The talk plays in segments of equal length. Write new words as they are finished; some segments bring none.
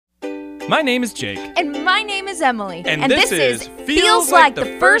My name is Jake. And my name is Emily. And this is Feels Like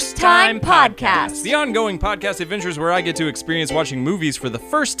the First Time Podcast. The ongoing podcast adventures where I get to experience watching movies for the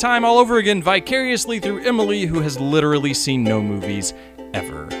first time all over again vicariously through Emily, who has literally seen no movies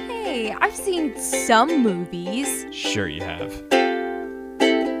ever. Hey, I've seen some movies. Sure you have.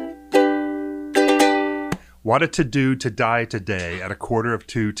 What a to-do to die today at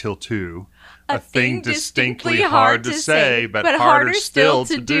 1:45 till 2. A thing distinctly hard to say, but harder still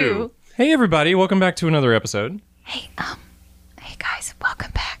to do. Hey everybody, welcome back to another episode. Hey guys, welcome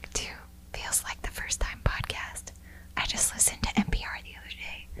back to Feels Like the First Time Podcast. I just listened to NPR the other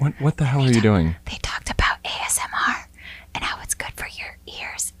day. What the hell are you doing? They talked about ASMR and how it's good for your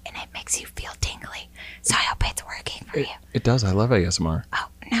ears and it makes you feel tingly. So I hope it's working for you. It does, I love ASMR. Oh,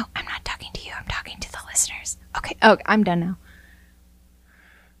 no, I'm not talking to you. I'm talking to the listeners. Okay, I'm done now.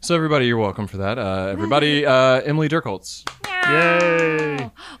 So everybody, you're welcome for that. Everybody, Emily Dirkholtz.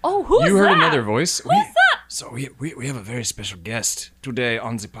 Yay! Oh, who's that? You heard another voice. Who's that? So we have a very special guest today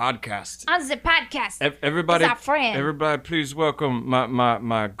on the podcast. On the podcast. Everybody, It's our friend. Everybody, please welcome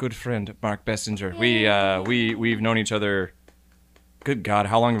my good friend Mark Bessenger. We've known each other. Good God,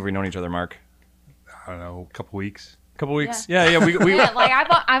 how long have we known each other, Mark? I don't know, a couple weeks. Couple weeks. Yeah. We Yeah, like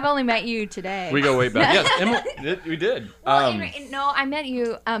I've only met you today. we go way back. Yes, Emily, we did. Well, no, I met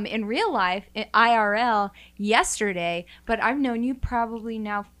you in real life, in IRL, yesterday, but I've known you probably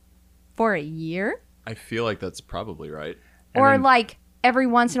now for a year. I feel like that's probably right. Or like every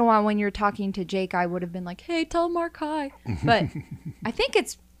once in a while when you're talking to Jake, I would have been like, hey, tell Mark hi. But I think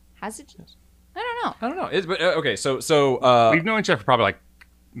has it? I don't know. Okay, so We've known each other for probably like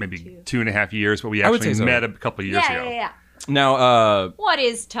maybe 2.5 years, but we actually met a couple of years ago. Yeah. Now, What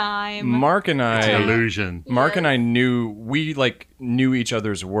is time? Mark and It's an I, illusion. Mark and I knew each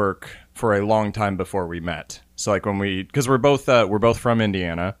other's work for a long time before we met. So like because we're both from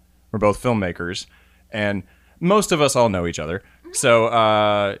Indiana, we're both filmmakers, and most of us all know each other. So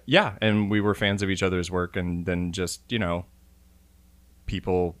and we were fans of each other's work, and then just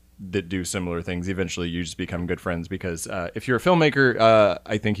people that do similar things, eventually you just become good friends because if you're a filmmaker,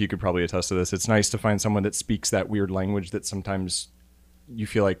 I think you could probably attest to this. It's nice to find someone that speaks that weird language that sometimes you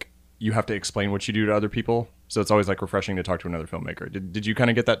feel like you have to explain what you do to other people. So it's always like refreshing to talk to another filmmaker. Did you kind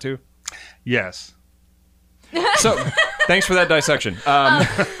of get that too? Yes. So thanks for that dissection.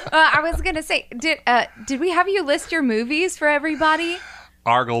 I was gonna say, did we have you list your movies for everybody?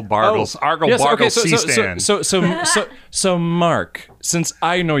 Argle Bargles. Argle Yes, Bargles okay, C-stand. So Mark, since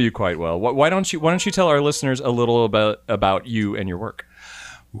I know you quite well, why don't you tell our listeners a little about you and your work?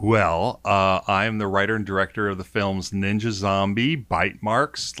 Well, I am the writer and director of the films Ninja Zombie, Bite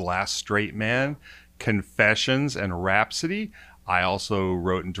Marks, Last Straight Man, Confessions, and Rhapsody. I also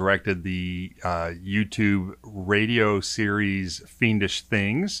wrote and directed the YouTube radio series Fiendish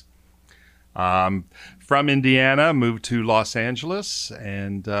Things. From Indiana, moved to Los Angeles,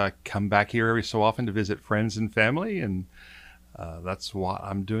 and come back here every so often to visit friends and family, and that's what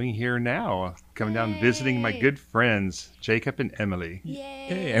I'm doing here now. Coming down and visiting my good friends, Jacob and Emily.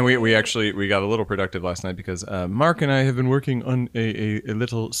 Yay. And we got a little productive last night because Mark and I have been working on a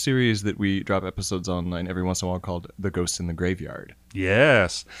little series that we drop episodes online every once in a while called The Ghosts in the Graveyard.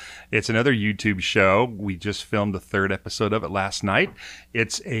 Yes, it's another YouTube show. We just filmed the 3rd episode of it last night.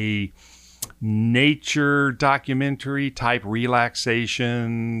 It's a nature documentary type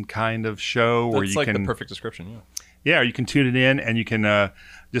relaxation kind of show where That's you like can the perfect description. Yeah, you can tune it in and you can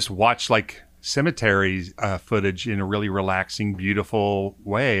just watch like cemetery footage in a really relaxing, beautiful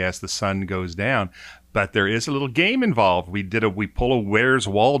way as the sun goes down. But there is a little game involved. We pull a Where's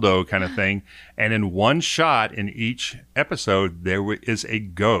Waldo kind of thing, and in one shot in each episode there is a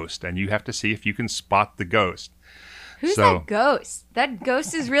ghost, and you have to see if you can spot the ghost. Who's that ghost? That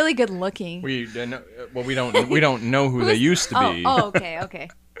ghost is really good looking. We don't know who they used to be. Oh, okay.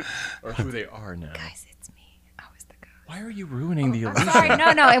 Or who they are now. Guys, it's me. I was the ghost. Why are you ruining the illusion? Sorry,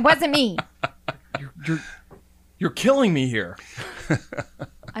 no, it wasn't me. You're killing me here.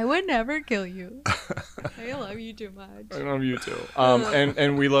 I would never kill you. I love you too much. I love you too.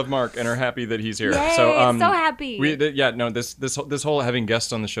 And we love Mark and are happy that he's here. Yay, so so happy. This whole having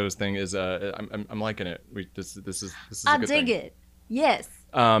guests on the shows thing is I'm liking it. This is I'll a good dig thing. it. Yes.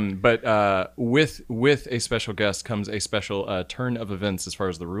 But with a special guest comes a special turn of events as far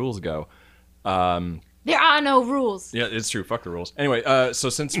as the rules go. There are no rules. Yeah, it's true. Fuck the rules. Anyway, so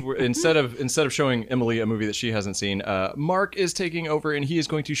since instead of showing Emily a movie that she hasn't seen, Mark is taking over and he is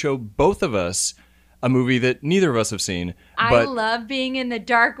going to show both of us a movie that neither of us have seen. I love being in the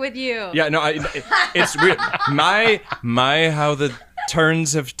dark with you. Yeah, no, it's weird. My how the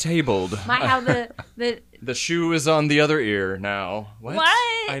turns have tabled. How the The shoe is on the other ear now. What?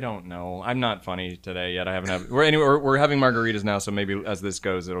 What? I don't know. I'm not funny today yet. I haven't had. We're having margaritas now, so maybe as this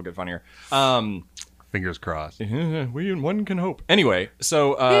goes, it'll get funnier. Fingers crossed. One can hope. Anyway,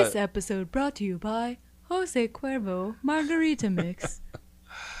 so This episode brought to you by Jose Cuervo Margarita Mix.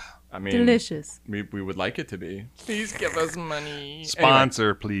 I mean, Delicious. We would like it to be. Please give us money.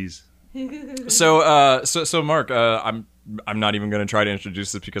 Sponsor, please. So Mark, I'm not even going to try to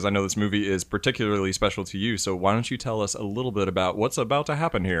introduce this because I know this movie is particularly special to you. So why don't you tell us a little bit about what's about to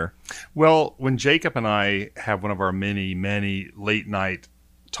happen here? Well, when Jacob and I have one of our many late night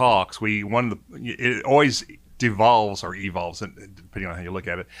talks, it always devolves or evolves, depending on how you look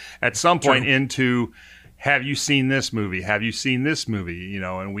at it, at some point into, have you seen this movie? Have you seen this movie?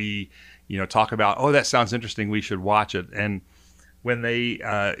 And we, talk about, oh, that sounds interesting. We should watch it. And when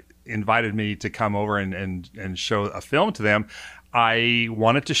they invited me to come over and show a film to them, I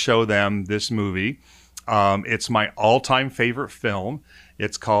wanted to show them this movie. It's my all-time favorite film.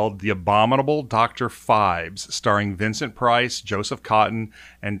 It's called The Abominable Dr. Phibes, starring Vincent Price, Joseph Cotton,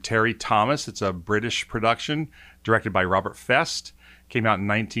 and Terry Thomas. It's a British production directed by Robert Fest. Came out in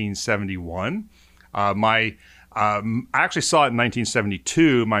 1971. I actually saw it in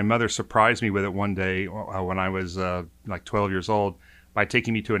 1972. My mother surprised me with it one day when I was like 12 years old by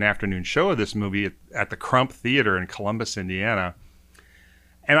taking me to an afternoon show of this movie at the Crump Theater in Columbus, Indiana.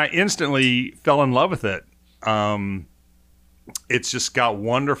 And I instantly fell in love with it. It's just got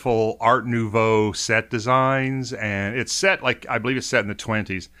wonderful Art Nouveau set designs, and it's set I believe it's set in the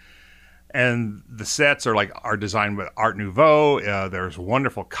 20s. And the sets are designed with Art Nouveau. There's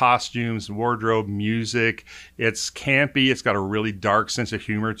wonderful costumes, wardrobe, music. It's campy. It's got a really dark sense of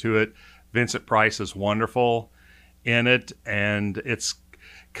humor to it. Vincent Price is wonderful in it, and it's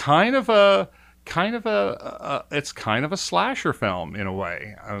kind of a slasher film in a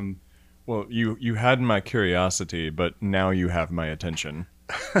way. Well, you had my curiosity, but now you have my attention.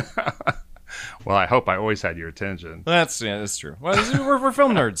 Well, I hope I always had your attention. That's true. Well, we're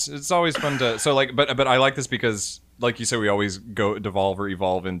film nerds. It's always fun to but I like this because, like you said, we always devolve or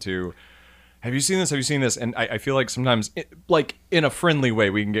evolve into, have you seen this? Have you seen this? And I feel like sometimes, in a friendly way,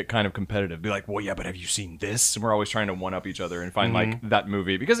 we can get kind of competitive. Be like, well, yeah, but have you seen this? And we're always trying to one up each other and find that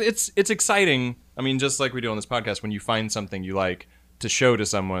movie because it's exciting. I mean, just like we do on this podcast, when you find something you like to show to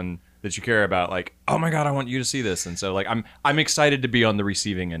someone that you care about, like, oh my god, I want you to see this. And so I'm excited to be on the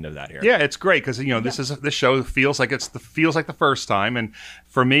receiving end of that here. Yeah, it's great because this show feels like the first time, and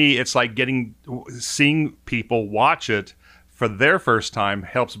for me, it's like seeing people watch it for their first time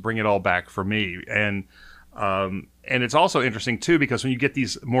helps bring it all back for me. And it's also interesting too because when you get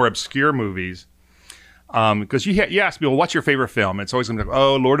these more obscure movies, because you ask people, what's your favorite film? It's always going to be like,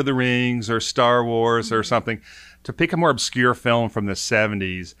 oh, Lord of the Rings or Star Wars or something. To pick a more obscure film from the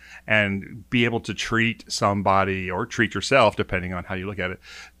 70s and be able to treat somebody or treat yourself, depending on how you look at it,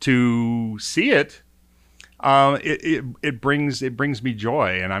 to see it, it brings me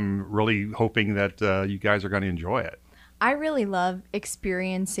joy, and I'm really hoping that you guys are going to enjoy it. I really love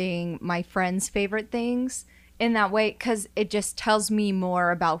experiencing my friends' favorite things in that way because it just tells me more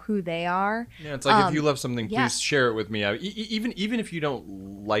about who they are. Yeah, it's like if you love something, please share it with me. Even if you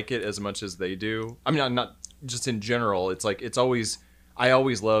don't like it as much as they do. I mean, not just in general. It's like I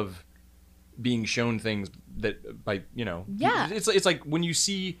always love being shown things that by Yeah. It's like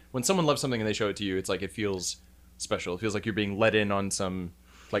when someone loves something and they show it to you. It's like it feels special. It feels like you're being let in on some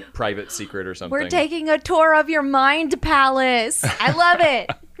like private secret or something. We're taking a tour of your mind palace. I love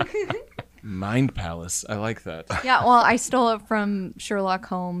it. Mind Palace. I like that. Yeah, well, I stole it from Sherlock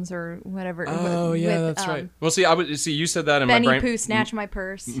Holmes or whatever. Oh, yeah, that's right. Well, see, you said that in Benny my brain. Pooh snatched my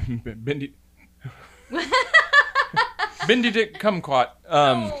purse. Bendy. Bindi Dick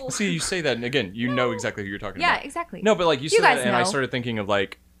Kumquat. See, you say that, and again, you know exactly who you're talking about. Yeah, exactly. No, but like you said guys that, and I know. started thinking of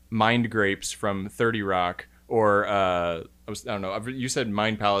like Mind Grapes from 30 Rock, or I don't know. You said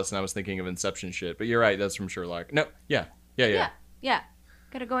Mind Palace, and I was thinking of Inception shit. But you're right, that's from Sherlock. No, yeah.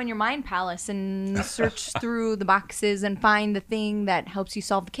 Gotta go in your mind palace and search through the boxes and find the thing that helps you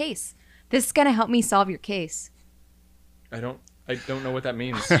solve the case. This is gonna help me solve your case. I don't know what that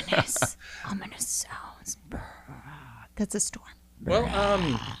means. Ominous sounds. That's a storm. Well, I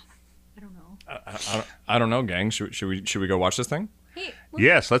don't know. I don't know, gang. Should we go watch this thing? Hey,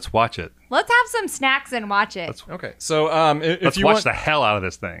 Yes, let's watch it. let's have some snacks and watch it. Okay. So if Let's you watch want, the hell out of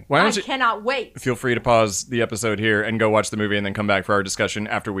this thing. why I don't you cannot wait. feel free to pause the episode here and go watch the movie and then come back for our discussion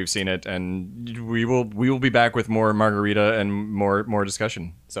after we've seen it, and we will be back with more margarita and more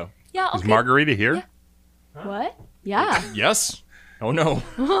discussion. So Yeah, okay. Is Margarita here? Yeah. What? Yeah. yes. Oh no.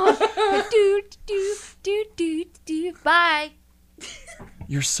 do. Bye.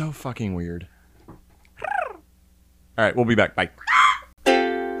 You're so fucking weird. All right, we'll be back. Bye.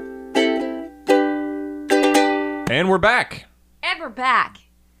 And we're back. And we're back.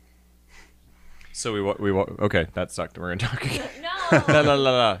 So we okay, that sucked. We're gonna talk again. No.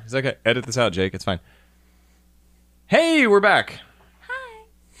 No. It's okay. Edit this out, Jake. It's fine. Hey, we're back. Hi.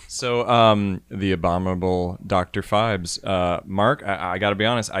 So, the abominable Dr. Phibes. Mark, I gotta be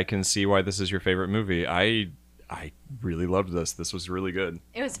honest. I can see why this is your favorite movie. I really loved this. This was really good.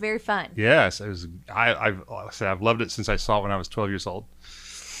 It was very fun. Yes, it was. I've loved it since I saw it when I was 12 years old.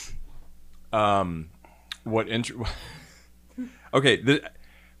 Okay,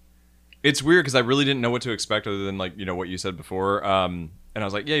 it's weird because I really didn't know what to expect other than like what you said before. And I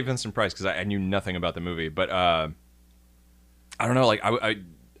was like, yay, Vincent Price, because I knew nothing about the movie. But I don't know, like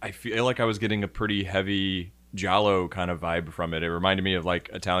I feel like I was getting a pretty heavy giallo kind of vibe from it. It reminded me of like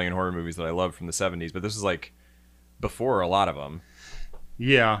Italian horror movies that I loved from the 70s, but this is like before a lot of them.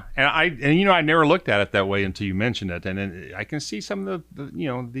 Yeah, and I never looked at it that way until you mentioned it, and I can see some of the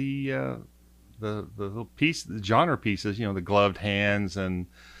little the genre pieces, the gloved hands, and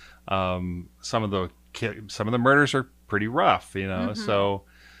some of the murders are pretty rough, So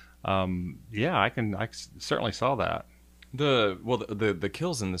yeah, I certainly saw that. The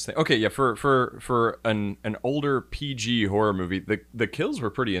kills in this thing. Okay, yeah, for an older PG horror movie, the kills were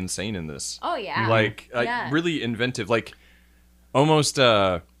pretty insane in this. Oh yeah. Like really inventive, like almost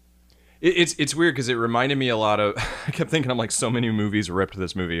it's weird because it reminded me a lot of I kept thinking I'm like so many movies ripped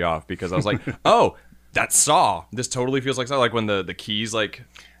this movie off because I was like, "Oh, that's Saw. This totally feels like Saw." Like when the keys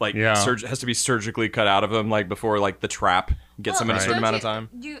has to be surgically cut out of them like before like the trap gets them in a certain amount of time.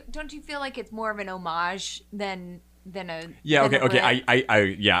 Don't you feel like it's more of an homage than a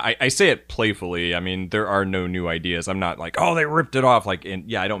I say it playfully. I mean, there are no new ideas. I'm not like, oh, they ripped it off. Like,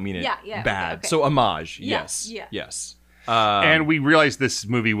 I don't mean it bad. Okay. So homage, yes. And we realized this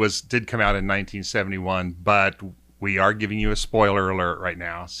movie did come out in 1971, but we are giving you a spoiler alert right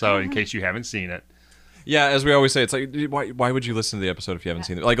now. So in case you haven't seen it. Yeah, as we always say, it's like, why would you listen to the episode if you haven't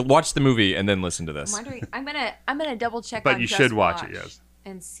seen it? Like, watch the movie and then listen to this. I'm wondering. I'm gonna double check. But on you Just should watch it, yes,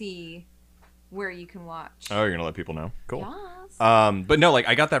 and see where you can watch. Oh, you're gonna let people know? Cool. Yes. But no, like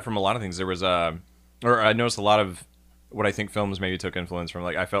I got that from a lot of things. There was or I noticed a lot of what I think films maybe took influence from.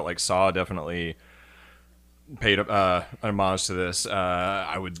 Like I felt like Saw definitely paid an homage to this.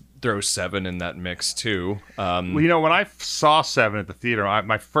 I would throw Seven in that mix too. Well, when I saw Seven at the theater,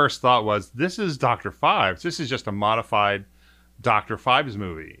 my first thought was, this is Dr. Phibes. This is just a modified Dr. Phibes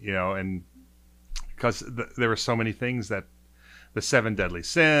movie, and because there were so many things that the 7 deadly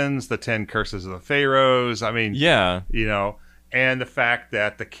sins, the 10 curses of the pharaohs. I mean, yeah, and the fact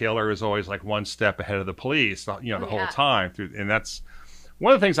that the killer is always like one step ahead of the police, the whole time through, and that's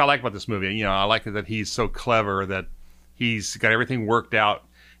one of the things I like about this movie. I like that he's so clever that he's got everything worked out.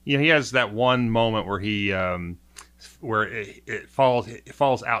 He has that one moment where where it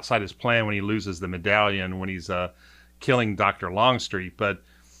falls outside his plan when he loses the medallion when he's killing Dr. Longstreet, but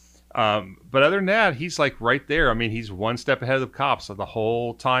other than that, he's like right there. I mean, he's one step ahead of the cops the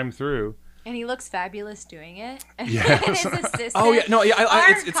whole time through. And he looks fabulous doing it. Yes. And his assistant. Oh yeah, no, yeah.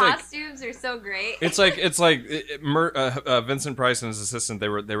 Our costumes are so great. It's like Vincent Price and his assistant. They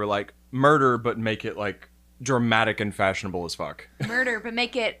were like murder, but make it like dramatic and fashionable as fuck. Murder, but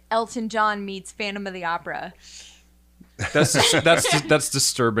make it Elton John meets Phantom of the Opera. That's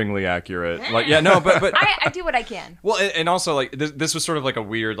disturbingly accurate. Like, yeah, no, but I do what I can. Well, and also like this was sort of like a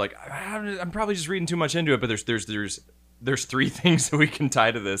weird like I'm probably just reading too much into it, but there's 3 things that we can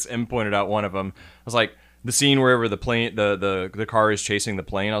tie to this. M pointed out one of them. I was like the scene wherever the plane the car is chasing the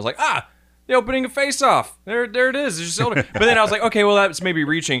plane. I was like the opening of Face Off. There it is. It's just older. But then I was like, okay, well that's maybe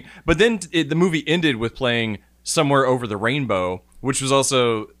reaching. But then the movie ended with playing Somewhere Over the Rainbow, which was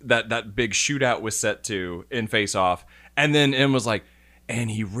also that big shootout was set to in Face Off. And then M was like,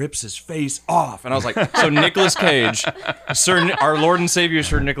 and he rips his face off. And I was like, so Nicolas Cage, our Lord and Savior,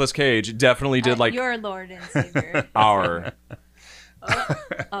 Sir Nicolas Cage, definitely did like... Your Lord and Savior. Our...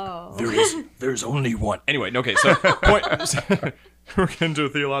 Oh. There's only one. Anyway, okay, so... we're getting into a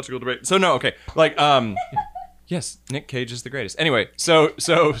theological debate. So no, okay. Like, yes, Nick Cage is the greatest. Anyway, so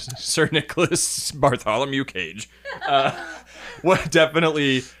Sir Nicholas Bartholomew Cage. What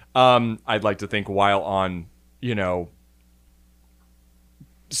definitely, I'd like to think while on,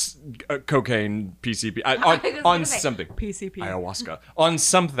 cocaine, PCP, on something, PCP, ayahuasca, on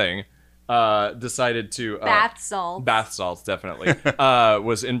something, decided to bath salts definitely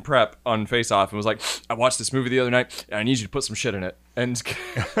was in prep on Face Off and was like, I watched this movie the other night and I need you to put some shit in it. And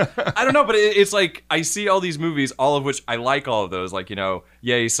I don't know, but it's like I see all these movies, all of which I like, all of those, like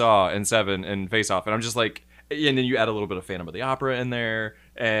Yay, Saw, and Seven, and Face Off, and I'm just like, and then you add a little bit of Phantom of the Opera in there,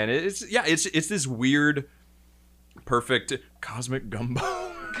 and it's this weird perfect cosmic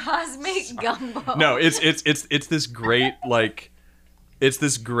gumbo. Cosmic gumbo. No, it's this great like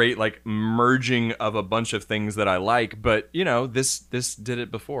merging of a bunch of things that I like, but this did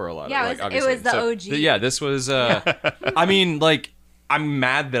it before a lot. Yeah, of, like, it was the OG. Yeah, this was. I mean, like, I'm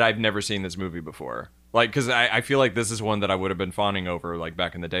mad that I've never seen this movie before. Like, because I feel like this is one that I would have been fawning over, like,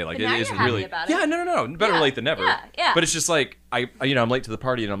 back in the day. Like, But now it is you're happy really. about it. Yeah, no. Better late than never. Yeah. But it's just like I'm late to the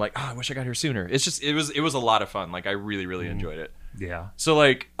party, and I'm like, I wish I got here sooner. It's just it was a lot of fun. Like, I really enjoyed it. Yeah. So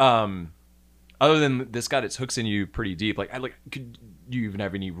like, other than this got its hooks in you pretty deep, like, could you even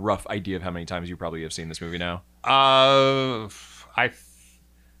have any rough idea of how many times you probably have seen this movie now? I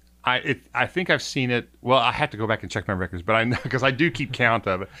think I've seen it. Well, I have to go back and check my records, but I know because I do keep count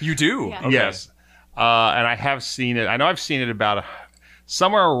of it. You do? Yeah. Okay. Yes, and I have seen it. I know I've seen it about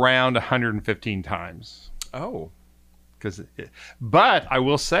somewhere around 115 times. Oh. But I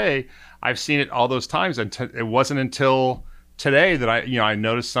will say I've seen it all those times, and it wasn't until today that I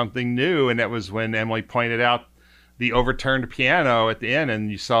noticed something new, and that was when Emily pointed out the overturned piano at the end, and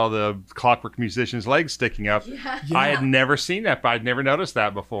you saw the Clockwork Musician's legs sticking up. Yeah. I had never seen that, but I'd never noticed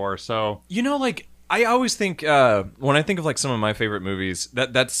that before. So Like, I always think when I think of like some of my favorite movies,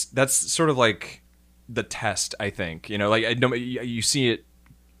 that's sort of like the test. I think like you see it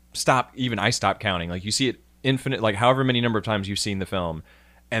stop. Even I stop counting. Like, you see it infinite, like however many number of times you've seen the film,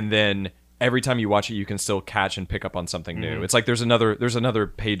 and then every time you watch it, you can still catch and pick up on something new. It's like there's another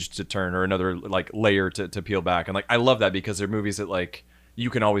page to turn, or another like layer to peel back, and like I love that because they're movies that like you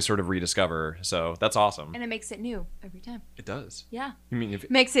can always sort of rediscover. So that's awesome. And it makes it new every time. It does. Yeah. You mean if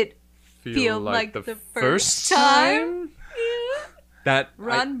it Makes it feel like the first time? time? Yeah. That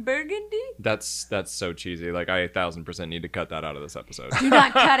Ron Burgundy? That's so cheesy. Like, I 1,000% need to cut that out of this episode. Do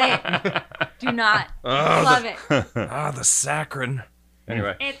not cut it. Do not. Love it. The saccharine.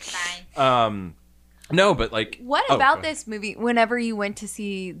 Anyway. It's fine. No, but like, What about this movie, whenever you went to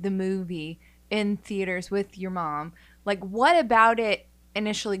see the movie in theaters with your mom, like, what about it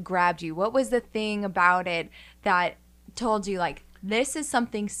initially grabbed you? What was the thing about it that told you, like, this is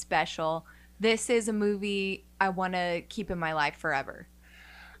something special? This is a movie I want to keep in my life forever.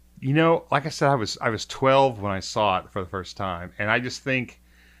 Like I said, I was 12 when I saw it for the first time, and I just think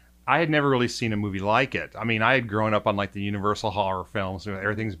I had never really seen a movie like it. I mean, I had grown up on like the Universal horror films,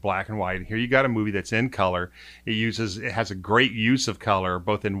 everything's black and white. And here you got a movie that's in color. It has a great use of color,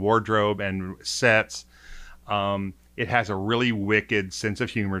 both in wardrobe and sets. It has a really wicked sense of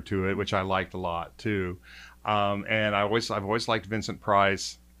humor to it, which I liked a lot too. And I've always liked Vincent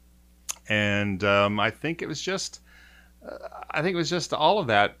Price. And I think it was just all of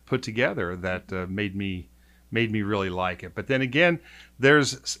that put together that made me really like it. But then again,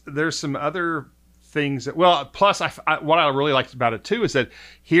 there's some other things plus what I really liked about it too is that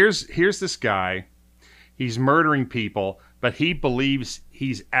here's this guy, he's murdering people, but he believes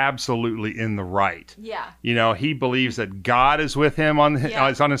he's absolutely in the right. Yeah. He believes that God is with him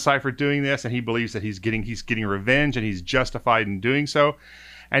is on his side for doing this, and he believes that he's getting revenge, and he's justified in doing so.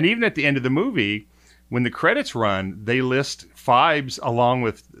 And even at the end of the movie, when the credits run, they list Phibes along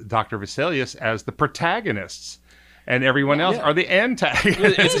with Dr. Vesalius as the protagonists, and everyone else are the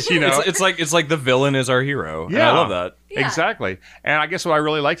antagonists. It's like the villain is our hero. Yeah, and I love that. Yeah. Exactly. And I guess what I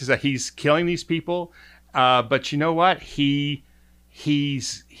really liked is that he's killing these people, but you know what? He's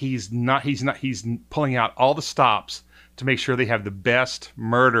pulling out all the stops to make sure they have the best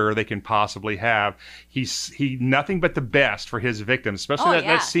murder they can possibly have. He's nothing but the best for his victims, especially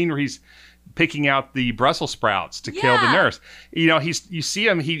that scene where he's picking out the Brussels sprouts to kill the nurse. You see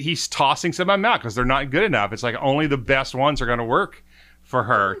him, he's tossing some of them out because they're not good enough. It's like only the best ones are going to work for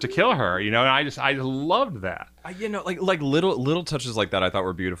her to kill her, and I loved that. Like little touches like that I thought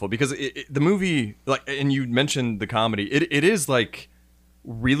were beautiful because the movie, like, and you mentioned the comedy, it is like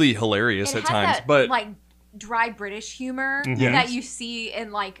really hilarious at times, but like dry British humor that you see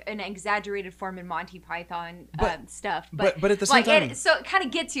in like an exaggerated form in Monty Python stuff. But at the same time, so it kind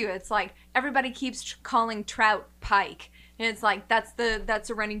of gets you. It's like everybody keeps calling trout pike, and it's like that's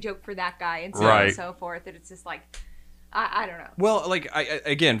a running joke for that guy, and so on and so forth. And it's just like I don't know. Well, like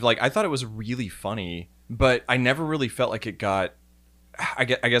I thought it was really funny, but I never really felt like it got. I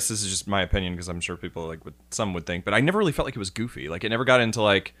guess this is just my opinion because I'm sure people some would think, but I never really felt like it was goofy. Like it never got into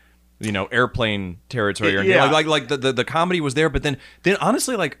like airplane territory or anything. Like the comedy was there, but then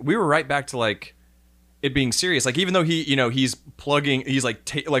honestly, like we were right back to like it being serious. Like even though he's plugging, he's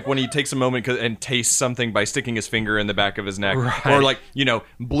like like when he takes a moment and tastes something by sticking his finger in the back of his neck, or like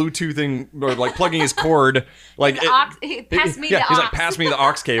Bluetoothing or like plugging his cord, like pass me the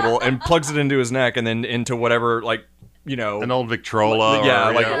aux cable and plugs it into his neck and then into whatever an old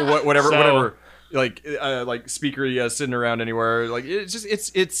Victrola, whatever. speaker sitting around anywhere. Like it's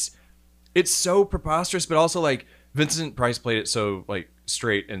just it's so preposterous, but also like Vincent Price played it so like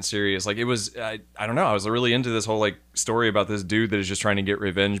straight and serious. Like it was I don't know, I was really into this whole like story about this dude that is just trying to get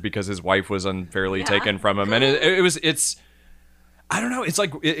revenge because his wife was unfairly taken from him, and it's I don't know, it's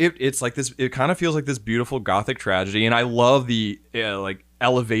like it's like this, it kind of feels like this beautiful gothic tragedy, and I love the like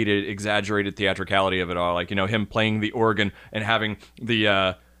elevated, exaggerated theatricality of it all, like, you know, him playing the organ and having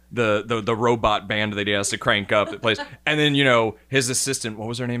the robot band that he has to crank up that plays, and then, you know, his assistant, what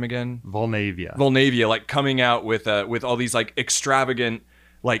was her name again? Volnavia, like coming out with all these like extravagant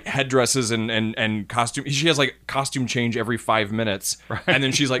like headdresses and costume. She has like costume change every 5 minutes, right. And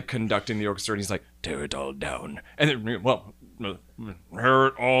then she's like conducting the orchestra, and he's like, tear it all down, and then I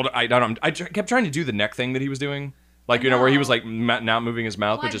don't know. I kept trying to do the neck thing that he was doing. Like, you know, where he was like not moving his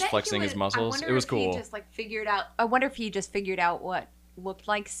mouth, but just flexing his muscles. It was cool. I wonder if he just figured out what looked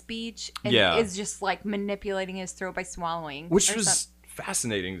like speech and is just like manipulating his throat by swallowing. Which was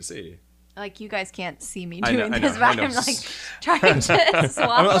fascinating to see. Like, you guys can't see me doing this, but I'm like trying to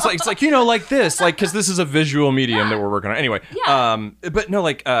swallow. It's like, you know, like this, like, because this is a visual medium that we're working on. Anyway, but no,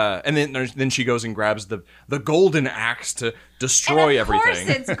 like, and then she goes and grabs the golden axe to destroy everything. Of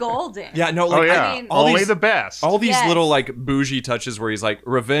course, it's golden. Yeah, no, like, I mean, only the best. All these little like bougie touches where he's like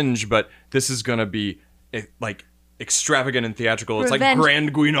revenge, but this is gonna be like extravagant and theatrical. Revenge, it's like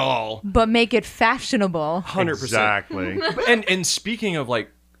Grand Guignol, but make it fashionable. 100%. Exactly. And speaking of like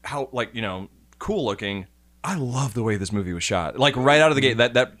how, like, you know, cool looking, I love the way this movie was shot. Like right out of the gate,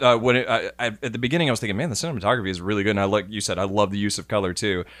 when at the beginning I was thinking, man, the cinematography is really good, and like you said, I love the use of color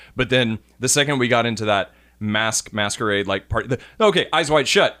too. But then the second we got into that masquerade like part, okay, Eyes Wide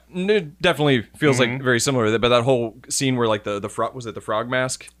Shut, it definitely feels like very similar to that. But that whole scene where like the frog, was it the frog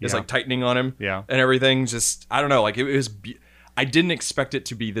mask is like tightening on him, and everything, just I don't know, like it was. I didn't expect it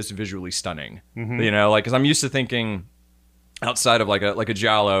to be this visually stunning, you know, like because I'm used to thinking, outside of like a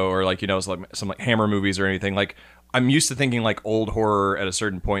Giallo or like, you know, some like Hammer movies or anything, like I'm used to thinking like old horror at a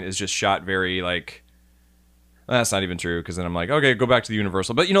certain point is just shot very like, well, that's not even true, because then I'm like, okay, go back to the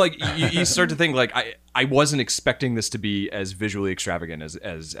Universal. But, you know, like you start to think like I wasn't expecting this to be as visually extravagant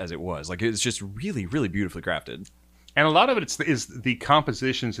as it was. Like it's just really, really beautifully crafted. And a lot of it is the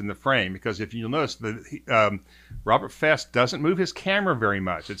compositions in the frame, because if you'll notice, Robert Fest doesn't move his camera very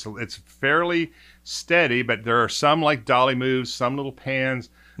much. It's fairly steady, but there are some like dolly moves, some little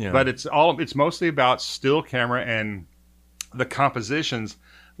pans, but it's mostly about still camera and the compositions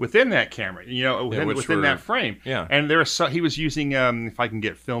within that camera, you know, within that frame. Yeah. And he was using, if I can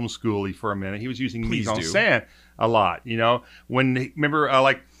get film schooly for a minute, he was using mise en scène a lot. You know, remember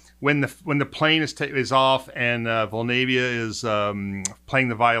when the plane is off and Volnavia is playing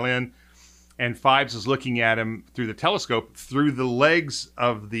the violin, and Phibes is looking at him through the telescope, through the legs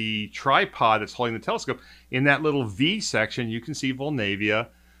of the tripod that's holding the telescope. In that little V section, you can see Volnavia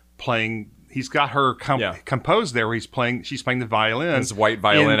playing. He's got her composed there, where she's playing the violin. This white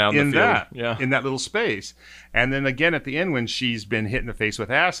violin out in the field. In that little space. And then again at the end, when she's been hit in the face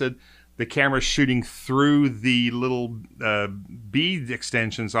with acid, the camera's shooting through the little bead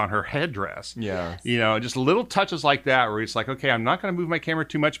extensions on her headdress. Yeah. You know, just little touches like that where it's like, okay, I'm not going to move my camera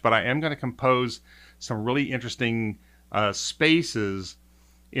too much, but I am going to compose some really interesting spaces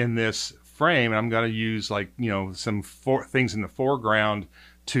in this frame. And I'm going to use, like, you know, some things in the foreground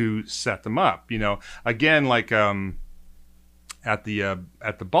to set them up. You know, again, like at the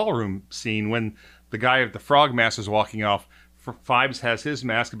ballroom scene, when the guy with the frog mask is walking off, Phibes has his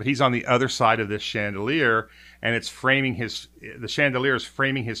mask, but he's on the other side of this chandelier, and the chandelier is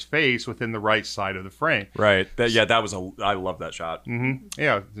framing his face within the right side of the frame. Right. I love that shot. Mm-hmm.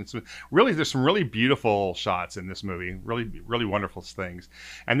 Yeah. There's some really beautiful shots in this movie. Really, really wonderful things.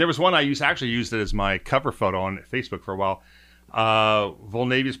 And there was one I actually used it as my cover photo on Facebook for a while.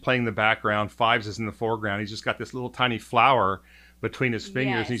 Volnavia's playing the background. Phibes is in the foreground. He's just got this little tiny flower between his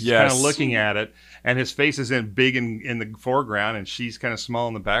fingers. And he's just kind of looking at it, and his face is big in the foreground, and she's kind of small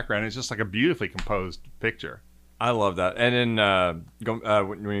in the background. It's just like a beautifully composed picture. I love that. And then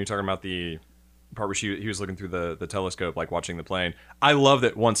when you're talking about the part where he was looking through the telescope, like watching the plane, I love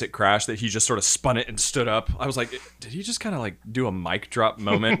that once it crashed that he just sort of spun it and stood up. I was like, did he just kind of like do a mic drop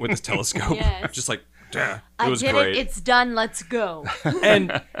moment with his telescope? Yes. Just like, it was great. It's done. Let's go.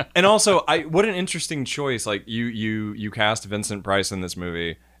 and also, what an interesting choice. Like you cast Vincent Price in this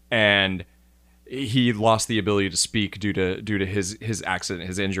movie, and he lost the ability to speak due to his accident,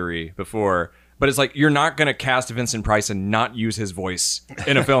 his injury before. But it's like, you're not gonna cast Vincent Price and not use his voice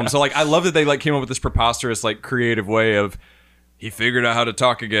in a film. So like, I love that they like came up with this preposterous, like, creative way of, he figured out how to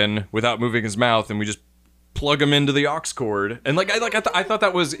talk again without moving his mouth, and we just plug him into the aux cord. And like I thought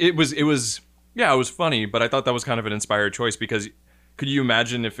that was Yeah, it was funny, but I thought that was kind of an inspired choice because could you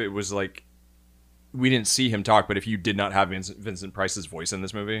imagine if it was like we didn't see him talk, but if you did not have Vincent Price's voice in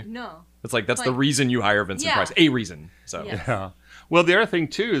this movie, No. it's like that's the reason you hire Vincent Price, a reason. So Yes. Yeah. Well, the other thing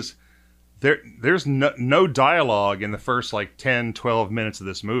too is there's no dialogue in the first like 10, 12 minutes of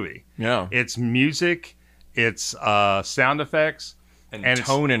this movie. yeah, It's music, it's sound effects, and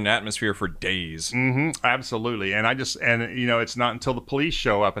tone and atmosphere for days. absolutely. And it's not until the police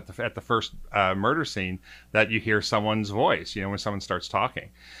show up at the first murder scene that you hear someone's voice. When someone starts talking.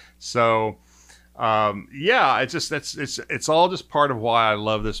 So it's all just part of why I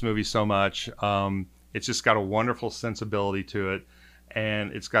love this movie so much. It's just got a wonderful sensibility to it,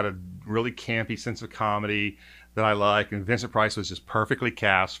 and it's got a really campy sense of comedy that I like. And Vincent Price was just perfectly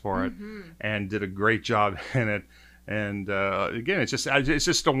cast for it, and did a great job in it. And again, it's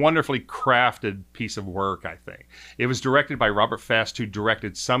just a wonderfully crafted piece of work, I think. It was directed by Robert Fest, who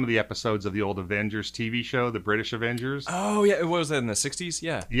directed some of the episodes of the old Avengers TV show, the British Avengers. Oh yeah, what was that in the 60s?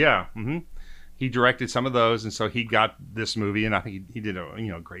 Yeah. Yeah. He directed some of those, and so he got this movie, and I think he did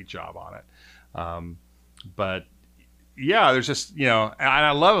a great job on it. But yeah, there's just and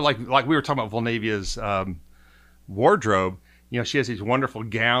I love it. Like we were talking about Volnavia's wardrobe. She has these wonderful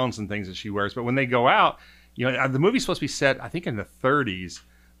gowns and things that she wears, but when they go out, the movie's supposed to be set, I think, in the 30s,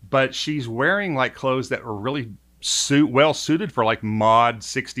 but she's wearing like clothes that are really well suited for like mod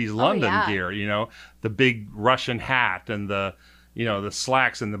 60s London gear. The big Russian hat and the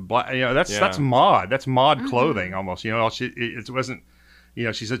slacks and the black. That's mod. That's mod clothing almost. It wasn't.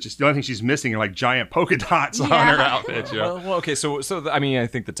 She's just the only thing she's missing are like giant polka dots on her outfit. Well, okay, so I mean, I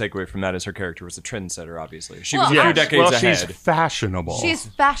think the takeaway from that is her character was a trendsetter. Obviously, she was a few decades ahead. She's fashionable. She's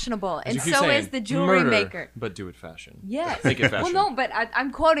fashionable, and so is the jewelry maker. But do it fashion. Yes. Make it fashion. Well, no, but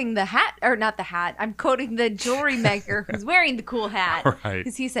I'm quoting the hat, or not the hat. I'm quoting the jewelry maker who's wearing the cool hat. Right.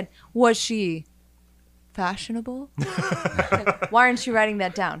 Because he said, "Was she fashionable?" Why aren't you writing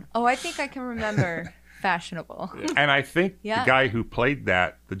that down? Oh, I think I can remember. Fashionable. And I think the guy who played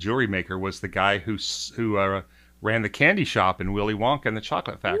the jewelry maker, was the guy who ran the candy shop in Willy Wonka and the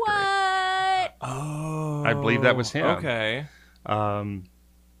Chocolate Factory. What? Oh, I believe that was him. Okay.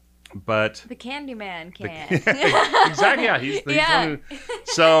 But the Candyman can. Exactly. Yeah, he's one who,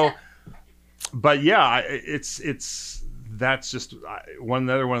 so. But yeah, that's just one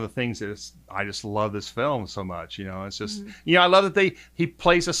of the things that I just love this film so much. It's just I love that he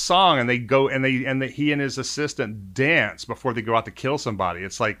plays a song and they go and he and his assistant dance before they go out to kill somebody.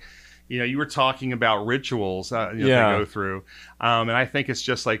 It's like you were talking about rituals they go through, and I think it's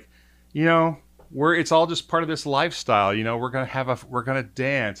just like it's all just part of this lifestyle. We're gonna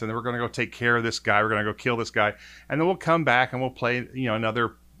dance, and then we're gonna go take care of this guy. We're gonna go kill this guy, and then we'll come back and we'll play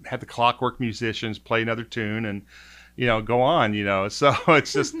have the Clockwork musicians play another tune and go on, so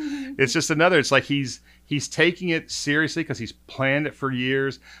it's just another, it's like he's taking it seriously because he's planned it for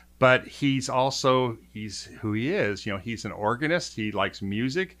years, but he's who he is. He's an organist. He likes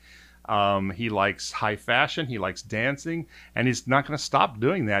music. He likes high fashion. He likes dancing, and he's not going to stop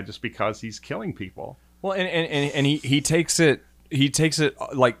doing that just because he's killing people. Well, and he takes it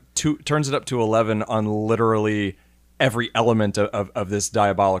like turns it up to 11 on literally every element of this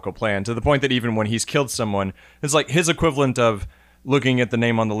diabolical plan, to the point that even when he's killed someone, it's like his equivalent of looking at the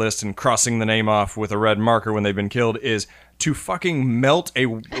name on the list and crossing the name off with a red marker when they've been killed is to fucking melt a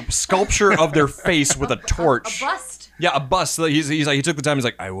sculpture of their face with a torch. A bust. Yeah, a bust. He's like, he took the time. He's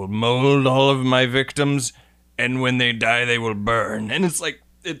like, I will mold all of my victims, and when they die, they will burn. And it's like,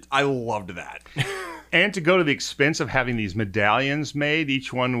 I loved that. And to go to the expense of having these medallions made,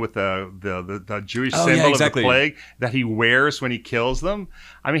 each one with the Jewish symbol of the plague that he wears when he kills them.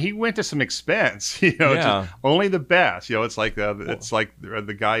 I mean, he went to some expense. Just only the best. It's like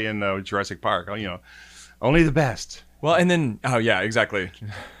the guy in Jurassic Park. Only the best. Well, and then exactly.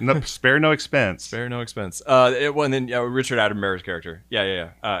 No, spare no expense. Spare no expense. And then Richard Attenborough's character.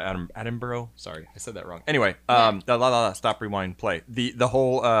 Adam Attenborough. Sorry, I said that wrong. Anyway, stop, rewind, play. The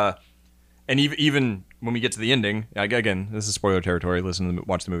whole. And even when we get to the ending, again, this is spoiler territory.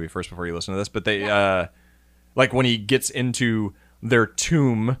 Watch the movie first before you listen to this. But they, like when he gets into their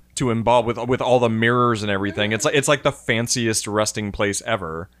tomb to embalm with all the mirrors and everything, it's like the fanciest resting place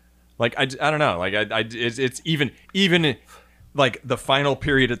ever. Like I don't know, like it's even like the final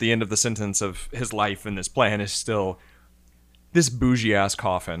period at the end of the sentence of his life in this plan is still this bougie ass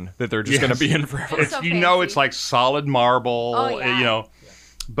coffin that they're just going to be in forever. It's like solid marble. Oh, yeah.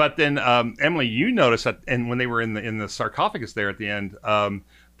 But then, Emily, you noticed that, and when they were in the sarcophagus there at the end,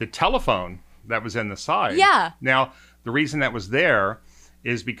 the telephone that was in the side. Yeah. Now, the reason that was there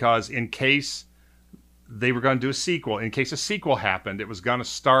is because in case they were going to do a sequel, in case a sequel happened, it was going to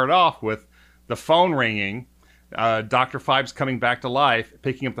start off with the phone ringing, Dr. Phibes coming back to life,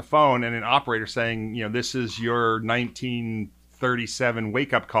 picking up the phone, and an operator saying, this is your 1937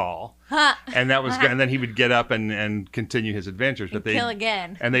 wake-up call. And that was, and then he would get up and continue his adventures. But kill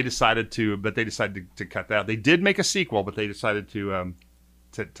again. And they decided to cut that out. They did make a sequel, but they decided to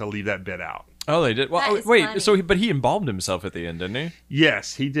leave that bit out. Oh, they did. Well, wait. Funny. So, but he embalmed himself at the end, didn't he?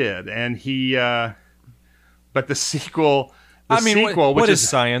 Yes, he did. And he, but the sequel. What is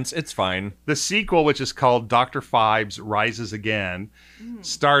science? It's fine. The sequel, which is called Dr. Phibes Rises Again,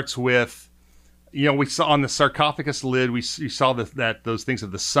 starts with, we saw on the sarcophagus lid, we saw those things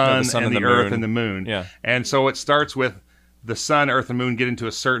of the sun and the earth and the moon. Yeah. And so it starts with the sun, earth, and moon get into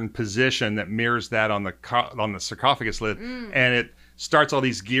a certain position that mirrors that on the sarcophagus lid, and it starts all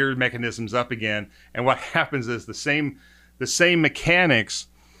these geared mechanisms up again. And what happens is the same mechanics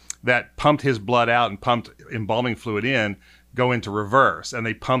that pumped his blood out and pumped embalming fluid in go into reverse, and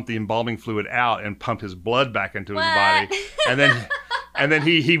they pump the embalming fluid out and pump his blood back into his body, and then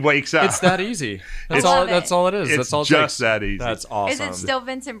he wakes up. It's that easy. That's all it is. It's that's all just that easy. That's awesome. Is it still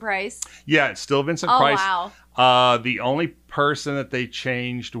Vincent Price? Yeah, it's still Vincent Price. Wow. The only person that they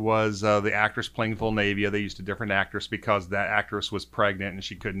changed was the actress playing Volnavia. They used a different actress because that actress was pregnant and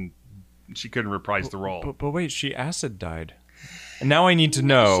she couldn't reprise the role. But wait, she acid died. And now I need to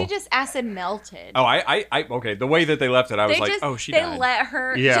know. She just acid melted. Oh, I okay. The way that they left it, I was she died. They let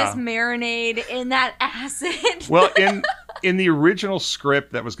her just marinate in that acid. Well, in the original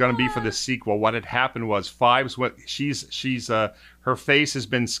script that was going to be for the sequel, what had happened was Phibes. Her face has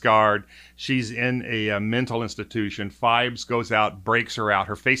been scarred. She's in a mental institution. Phibes goes out, breaks her out.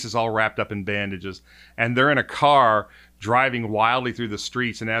 Her face is all wrapped up in bandages, and they're in a car driving wildly through the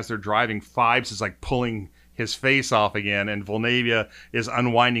streets. And as they're driving, Phibes is like pulling his face off again, and Volnavia is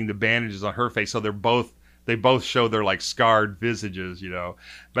unwinding the bandages on her face, so they both show their like scarred visages,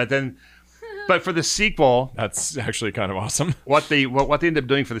 but for the sequel, that's actually kind of awesome. What they end up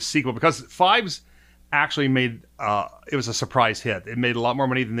doing for the sequel, because Phibes actually made it was a surprise hit. It made a lot more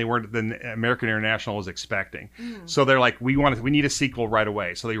money than American International was expecting. So they're like, we need a sequel right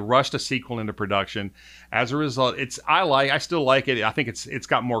away. So they rushed a sequel into production. As a result, I still like it. I think it's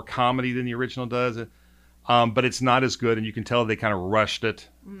got more comedy than the original does. But it's not as good, and you can tell they kind of rushed it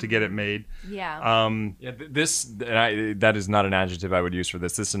to get it made. Yeah. That is not an adjective I would use for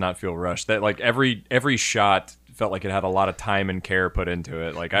this. This did not feel rushed. That like every shot felt like it had a lot of time and care put into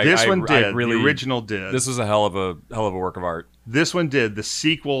it. Like this one did. The original did. This was a hell of a work of art. This one did. The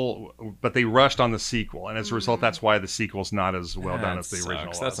sequel, but they rushed on the sequel, and as a result, that's why the sequel's not as well done as the original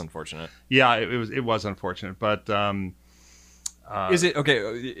was. That's unfortunate. Yeah, it was unfortunate, but. Is it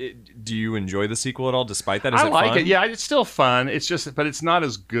okay? Do you enjoy the sequel at all? Despite that, I like it. Yeah, it's still fun. It's just, but it's not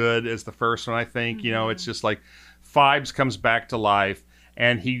as good as the first one. I think it's just like Phibes comes back to life,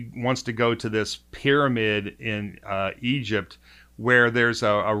 and he wants to go to this pyramid in Egypt, where there's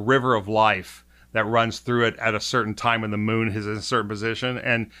a river of life that runs through it at a certain time when the moon is in a certain position,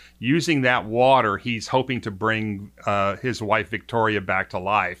 and using that water, he's hoping to bring his wife Victoria back to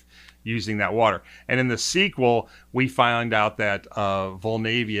life. Using that water. And in the sequel, we find out that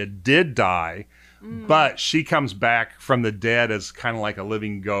Volnavia did die, but she comes back from the dead as kind of like a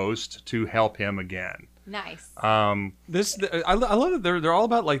living ghost to help him again. Nice. I love that they're all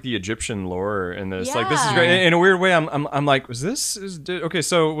about like the Egyptian lore in this. Yeah. Like this is great. In a weird way, I'm like, okay?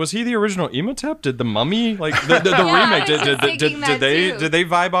 So was he the original Imhotep? Did the Mummy like the remake? Did they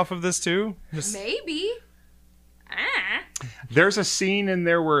vibe off of this too? Maybe. There's a scene in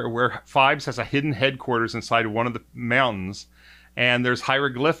there where Phibes has a hidden headquarters inside one of the mountains, and there's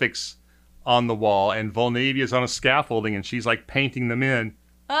hieroglyphics on the wall, and Volnavia's on a scaffolding, and she's like painting them in.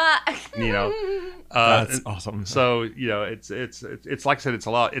 That's awesome. So it's like I said, it's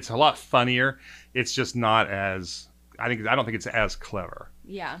a lot funnier. It's just not as I don't think it's as clever.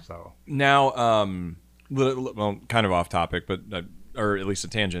 Yeah. So now, well, kind of off topic, but. Or at least a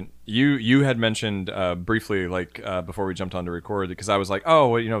tangent. You had mentioned briefly, like before we jumped on to record, because I was like, oh,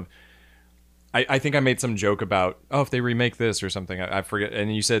 well, I think I made some joke about, if they remake this or something, I forget.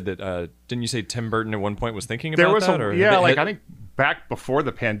 And you said that didn't you say Tim Burton at one point was thinking about that? I think back before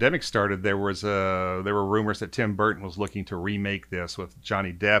the pandemic started, there were rumors that Tim Burton was looking to remake this with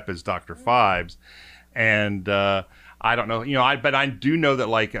Johnny Depp as Dr. Phibes, and I don't know, but I do know that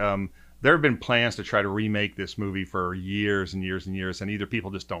like. There have been plans to try to remake this movie for years and years and years, and either people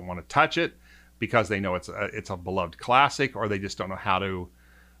just don't want to touch it because they know it's a beloved classic, or they just don't know how to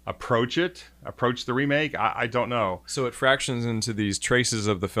approach the remake. I don't know. So it fractions into these traces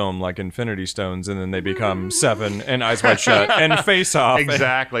of the film like Infinity Stones, and then they become Seven and Eyes Wide Shut and Face Off.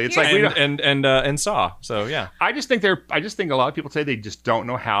 Exactly. It's like we don't, and Saw. So yeah. I just think a lot of people say they just don't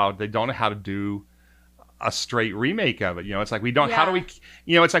know how to do a straight remake of it. You know, it's like we don't. How do we?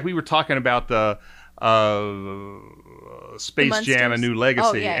 You know, it's like we were talking about the Space Jam: A New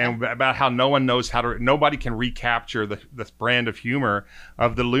Legacy, and about how nobody can recapture the brand of humor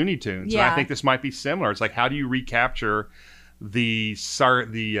of the Looney Tunes. Yeah. And I think this might be similar. It's like, how do you recapture the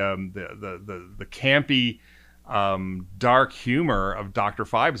campy, dark humor of Dr.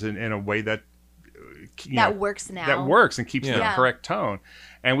 Phibes in a way that works now. That works and keeps the correct tone.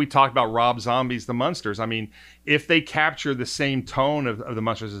 And we talked about Rob Zombie's The Munsters. I mean, if they capture the same tone of the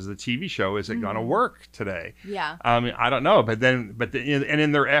Munsters as the TV show, is it going to work today? Yeah. I mean, I don't know. But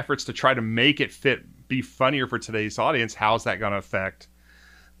in their efforts to try to make it be funnier for today's audience, how's that going to affect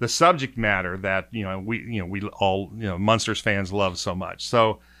the subject matter that we all Munsters fans love so much?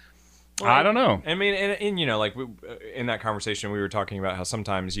 So. Well, I don't know. I mean, and like in that conversation, we were talking about how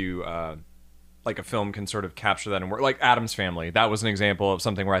sometimes you. Like a film can sort of capture that and work. Like Addams Family, that was an example of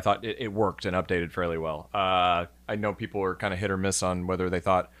something where I thought it worked and updated fairly well. I know people were kind of hit or miss on whether they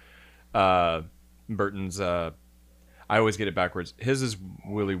thought Burton's. I always get it backwards. His is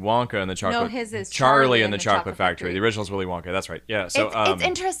Willy Wonka and the Chocolate. No, his is Charlie and the Chocolate Factory. The original is Willy Wonka. That's right. Yeah. So it's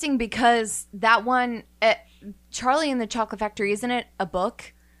interesting because that one, Charlie and the Chocolate Factory, isn't it a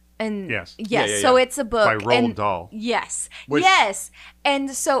book? And yes. So it's a book by Roald Dahl. Yes, yes. And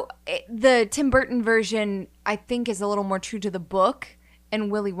so the Tim Burton version, I think, is a little more true to the book.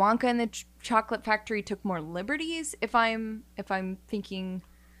 And Willy Wonka and the Chocolate Factory took more liberties. If I'm thinking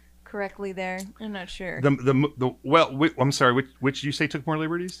correctly, there, I'm not sure. I'm sorry. Which you say took more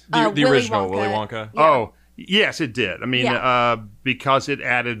liberties? The original Willy Wonka. Yeah. Oh. Yes, it did. I mean, because it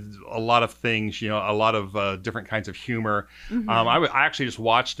added a lot of things, a lot of different kinds of humor. Mm-hmm. I actually just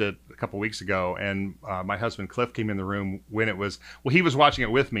watched it a couple weeks ago, and my husband Cliff came in the room when it was. Well, he was watching it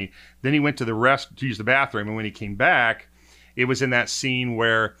with me. Then he went to to use the bathroom, and when he came back, it was in that scene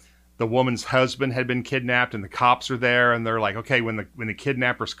where the woman's husband had been kidnapped, and the cops are there, and they're like, okay, when the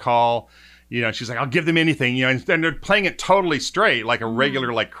kidnappers call. She's like, I'll give them anything, and they're playing it totally straight, like a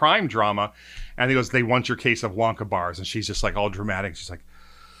regular, like crime drama. And he goes, they want your case of Wonka bars. And she's just like all dramatic. She's like,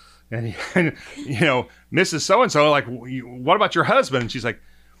 and Mrs. So-and-so, like, what about your husband? And she's like,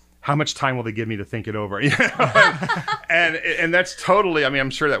 how much time will they give me to think it over? And that's totally, I mean,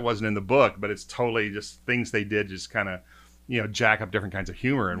 I'm sure that wasn't in the book, but it's totally just things they did, just kind of, jack up different kinds of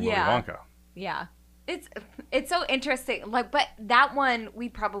humor in Willy Wonka. Yeah. It's so interesting. Like, but that one we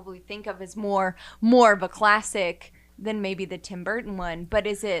probably think of as more of a classic than maybe the Tim Burton one. But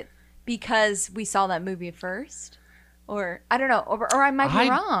is it because we saw that movie first, or I don't know, or I might be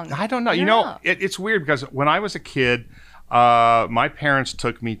wrong? I don't know. It's weird because when I was a kid, my parents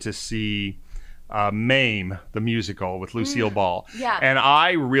took me to see Mame, the musical with Lucille Ball. Yeah. And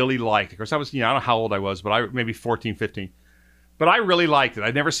I really liked it. Of course, I was, I don't know how old I was, but maybe 14, 15. But I really liked it.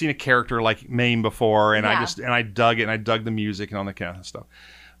 I'd never seen a character like Mame before, and I dug it, and I dug the music and all that kind of stuff.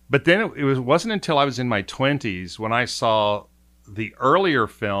 But then it wasn't until I was in my 20s when I saw the earlier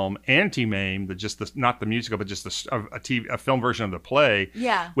film Anti-Mame, not the musical, but just a film version of the play,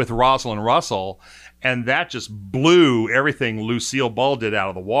 with Rosalind Russell, and that just blew everything Lucille Ball did out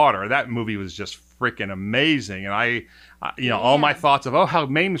of the water. That movie was just freaking amazing, and all my thoughts of how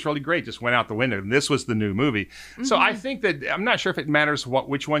Mame's really great just went out the window. And this was the new movie, so I think that I'm not sure if it matters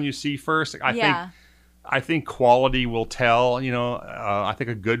which one you see first. I think quality will tell. I think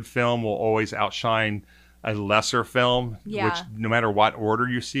a good film will always outshine a lesser film, which no matter what order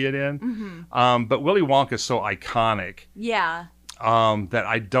you see it in. Mm-hmm. But Willy Wonka is so iconic. Yeah. That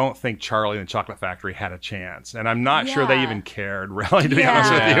I don't think Charlie and the Chocolate Factory had a chance, and I'm not sure they even cared, really. To be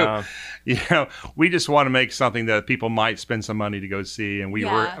honest with you, we just want to make something that people might spend some money to go see, and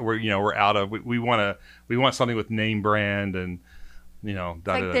we're out of. We want something with name brand and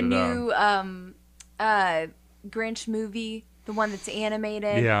like the new Grinch movie. The one that's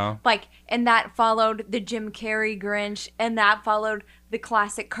animated. Yeah. And that followed the Jim Carrey Grinch, and that followed the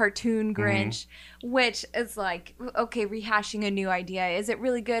classic cartoon Grinch, which is like, okay, rehashing a new idea. Is it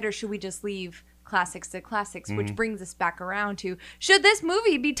really good, or should we just leave classics to classics? Which brings us back around to, should this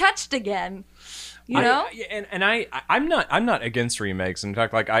movie be touched again? I'm not against remakes. In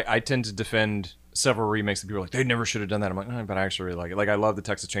fact, I tend to defend several remakes that people are like, they never should have done that. I'm like, but I actually really like it. Like, I love the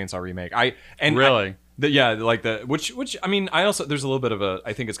Texas Chainsaw remake. Which I mean, I also, there's a little bit of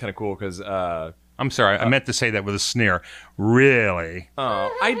I think it's kind of cool because I'm sorry, I meant to say that with a sneer. Really? Oh,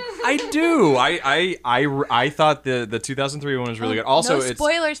 I do. I thought the 2003 one was really good. Also, no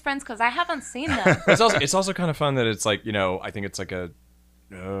spoilers, friends, because I haven't seen them. it's also kind of fun that it's like, I think it's like a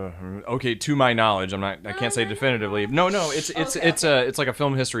okay, to my knowledge, I can't say definitively. No, it's like a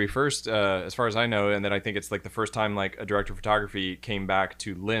film history first, as far as I know, and then I think it's like the first time like a director of photography came back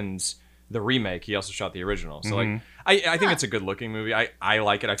to lens the remake. He also shot the original, so like I think it's a good looking movie. I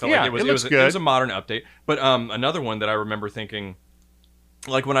like it. I felt like it was a modern update. But another one that I remember thinking,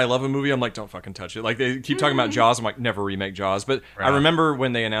 like when I love a movie, I'm like, don't fucking touch it. Like they keep talking about Jaws, I'm like, never remake Jaws. But I remember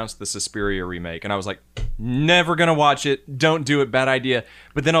when they announced the Suspiria remake, and I was like, never gonna watch it. Don't do it. Bad idea.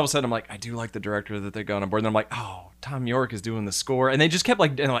 But then all of a sudden, I'm like, I do like the director that they got on board. And I'm like, oh, Tom York is doing the score, and they just kept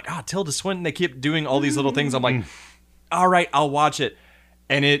like, Tilda Swinton. They keep doing all these little things. I'm like, all right, I'll watch it,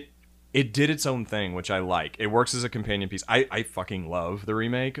 and it did its own thing, which I like. It works as a companion piece. I fucking love the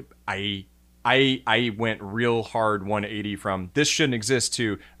remake. I went real hard 180 from this shouldn't exist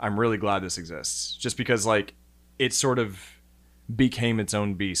to I'm really glad this exists. Just because like it sort of became its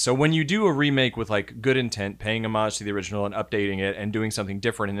own beast. So when you do a remake with like good intent, paying homage to the original and updating it and doing something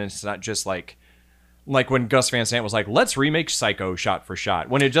different, and it's not just like when Gus Van Sant was like, let's remake Psycho shot for shot.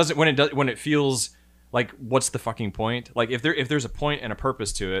 When it feels like, what's the fucking point? Like if there's a point and a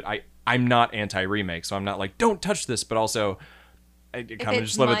purpose to it, I'm not anti-remake, so I'm not like, don't touch this, but also I kind of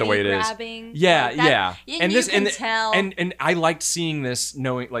just love it the way it is. Yeah, like that, yeah. And this tell. And I liked seeing this,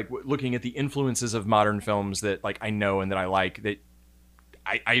 knowing like looking at the influences of modern films that like I know and that I like. That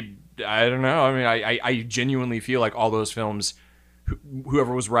I don't know. I mean, I genuinely feel like all those films,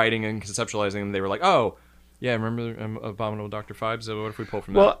 whoever was writing and conceptualizing them, they were like, oh. Yeah, remember Abominable Dr. Phibes? What if we pull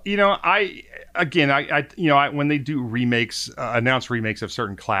from that? Well, when they do remakes, announce remakes of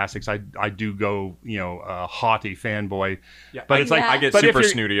certain classics, I do go, haughty fanboy. Yeah, but I get super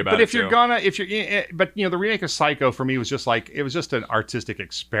snooty about it. But the remake of Psycho for me was just like, it was just an artistic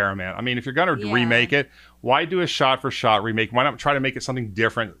experiment. I mean, if you're gonna remake it, why do a shot for shot remake? Why not try to make it something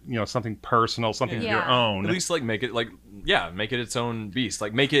different? Something personal, something of your own. At least like make it its own beast.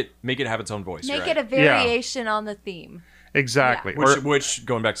 Like make it have its own voice. Make it a variation on the theme. Exactly. Yeah. Which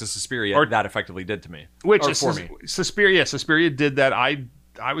going back to Suspiria, that effectively did to me. For me. Suspiria did that. I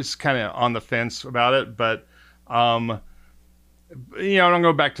was kind of on the fence about it, but I don't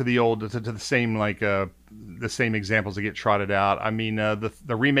go back to the same the same examples that get trotted out. I mean, the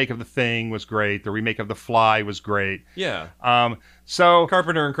remake of The Thing was great. The remake of The Fly was great. Yeah. So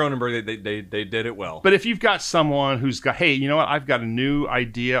Carpenter and Cronenberg, they did it well. But if you've got someone who's got, hey, you know what? I've got a new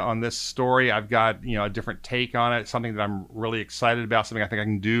idea on this story. I've got a different take on it. Something that I'm really excited about. Something I think I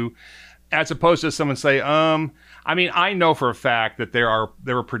can do. As opposed to someone say, I mean, I know for a fact that there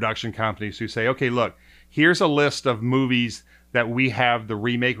were production companies who say, okay, look, here's a list of movies that we have the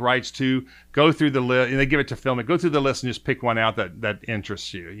remake rights to. Go through the list, and they give it to film. And go through the list and just pick one out that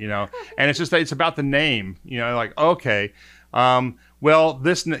interests you. And it's just it's about the name. Like okay, well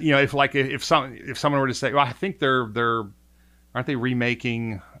this if someone were to say, well, I think they're aren't they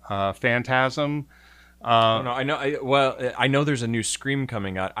remaking Phantasm? I know. I know there's a new Scream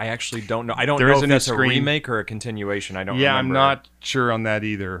coming out. I actually don't know. I don't know if that's a remake or a continuation. I don't. Yeah, remember. I'm not sure on that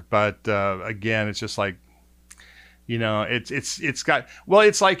either. But again, it's just like. It's got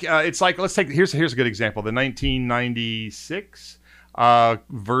it's like let's take here's a good example, the 1996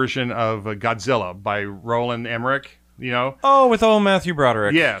 version of Godzilla by Roland Emmerich. With old Matthew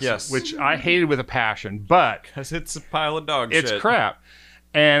Broderick. Yes, which I hated with a passion, but because it's a pile of dog shit. It's crap,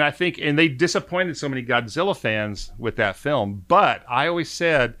 and I think they disappointed so many Godzilla fans with that film. But I always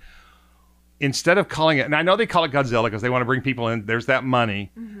said, instead of calling it, and I know they call it Godzilla because they want to bring people in. There's that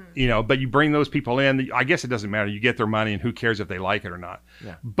money, but you bring those people in. I guess it doesn't matter. You get their money, and who cares if they like it or not?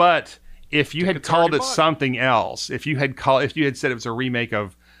 Yeah. But if you had called it something else, if you had said it was a remake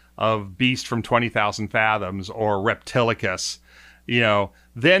of Beast from 20,000 Fathoms or Reptilicus,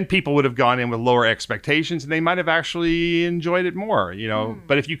 then people would have gone in with lower expectations, and they might have actually enjoyed it more.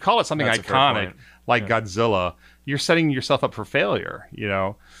 But if you call it something iconic like Godzilla, you're setting yourself up for failure.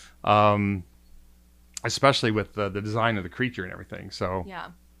 Especially with the design of the creature and everything. So yeah,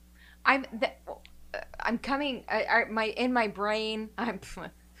 I'm coming. In my brain.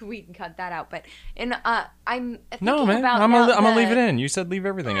 We can cut that out. But I'm thinking about I'm gonna leave it in. You said leave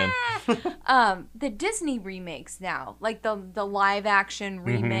everything in. The Disney remakes now, like the live action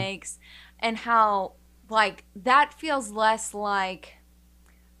remakes, and how like that feels less like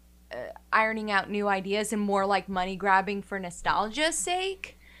ironing out new ideas and more like money grabbing for nostalgia's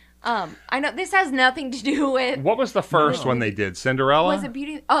sake. I know this has nothing to do with. What was the first one they did? Cinderella? Was it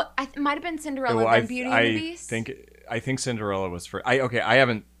Beauty? Oh, it might have been Cinderella. Then Beauty and the Beast. I think Cinderella was for. I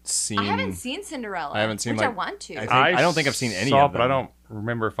haven't seen. I haven't seen Cinderella. I haven't seen, which I like, want to. I don't think I've seen any saw of it, them. but I don't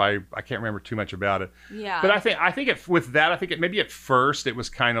remember if I can't remember too much about it. Yeah. But I think with that, I think maybe at first it was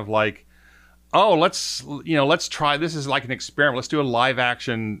kind of like, oh, let's try, this is like an experiment. Let's do a live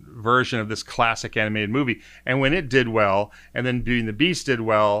action version of this classic animated movie. And when it did well, and then Beauty and the Beast did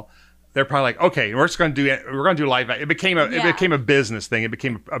well, they're probably like, okay, we're going to do live. It became a business thing. It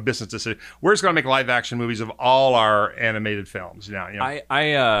became a business decision. We're just going to make live action movies of all our animated films now. You know?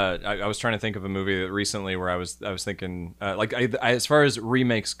 I was trying to think of a movie that recently where I was thinking as far as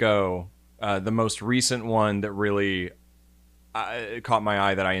remakes go, the most recent one that really caught my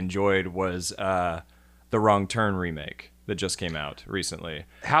eye that I enjoyed was the Wrong Turn remake that just came out recently.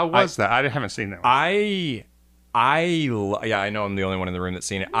 How was that? I haven't seen that one. I know I'm the only one in the room that's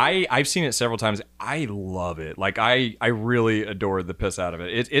seen it. I've seen it several times. I love it. Like I really adored the piss out of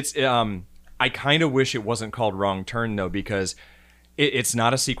it. It's I kind of wish it wasn't called Wrong Turn though, because it's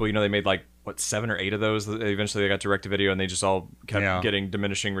not a sequel. You know, they made like 7 or 8 of those. Eventually they got direct to video and they just all kept getting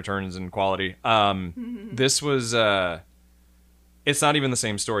diminishing returns in quality. This was it's not even the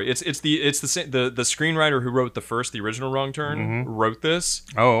same story. It's the screenwriter who wrote the original Wrong Turn wrote this.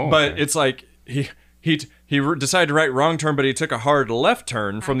 Oh, okay. But it's like he decided to write Wrong Turn, but he took a hard left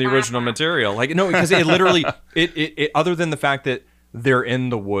turn from the original material. Like, no, because it literally it other than the fact that they're in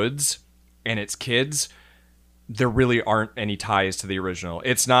the woods and it's kids, there really aren't any ties to the original.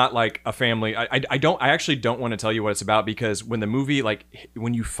 It's not like a family. I actually don't want to tell you what it's about, because when the movie, like,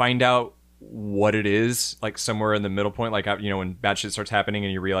 when you find out what it is, like somewhere in the middle point, like, you know, when bad shit starts happening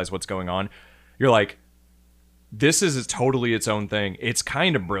and you realize what's going on, you're like, this is totally its own thing. It's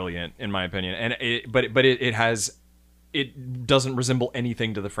kind of brilliant in my opinion, and it doesn't resemble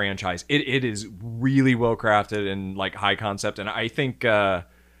anything to the franchise. It is really well crafted and like high concept, and I think I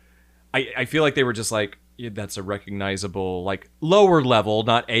feel like they were just like, yeah, that's a recognizable, like, lower level,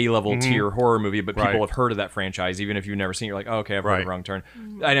 not A level tier horror movie, but people have heard of that franchise, even if you've never seen it. You're like, oh, okay, I've heard of Wrong Turn,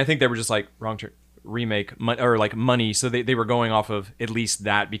 and I think they were just like, Wrong Turn remake or like money, so they were going off of at least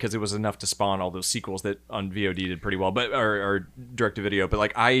that, because it was enough to spawn all those sequels that on VOD did pretty well, but or direct to video. But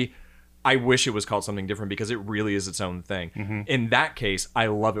like I wish it was called something different, because it really is its own thing. In that case, I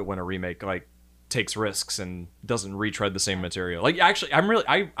love it when a remake like takes risks and doesn't retread the same material. Like, actually,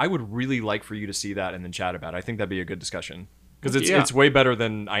 I would really like for you to see that and then chat about it. I think that'd be a good discussion, because it's way better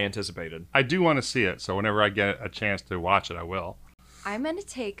than I anticipated. I do want to see it, so whenever I get a chance to watch it, I will. I'm going to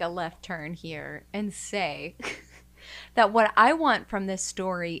take a left turn here and say that what I want from this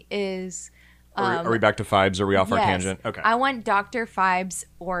story is... Are we back to Phibes? Are we off our yes, tangent? Okay. I want Dr. Phibes'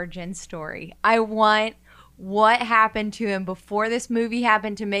 origin story. I want what happened to him before this movie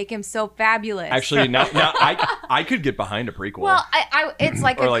happened to make him so fabulous. Actually, now I could get behind a prequel. Well, it's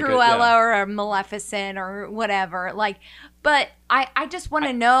like a like Cruella or a Maleficent or whatever. Like, but I just want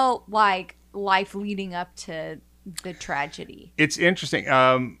to know, like, life leading up to the tragedy. It's interesting.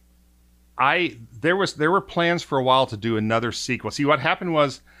 There were plans for a while to do another sequel. See, what happened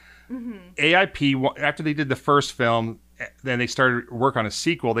was AIP, after they did the first film, then they started work on a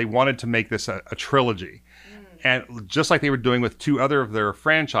sequel. They wanted to make this a trilogy. And just like they were doing with 2 other of their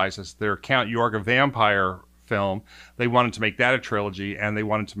franchises, their Count Yorga vampire film, they wanted to make that a trilogy, and they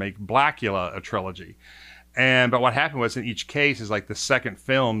wanted to make Blackula a trilogy. But what happened was, in each case, is like the second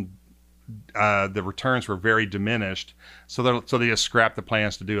film, the returns were very diminished, so they just scrapped the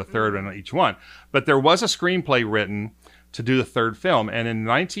plans to do a third one on each one. But there was a screenplay written to do the third film, and in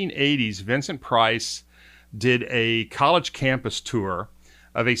the 1980s, Vincent Price did a college campus tour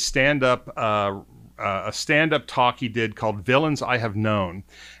of a stand-up talk he did called Villains I Have Known.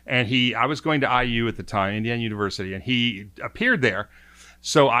 And I was going to IU at the time, Indiana University, and he appeared there.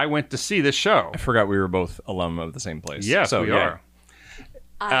 So I went to see this show. I forgot we were both alum of the same place. Yes, so, we are.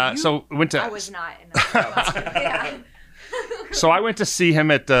 So went to. I was not in that. So I went to see him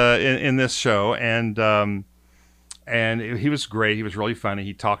at in this show, and he was great. He was really funny.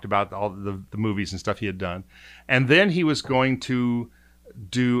 He talked about all the movies and stuff he had done, and then he was going to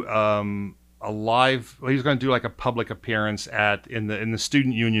do he was going to do like a public appearance in the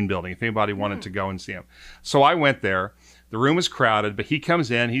student union building if anybody wanted to go and see him. So I went there. The room is crowded, but he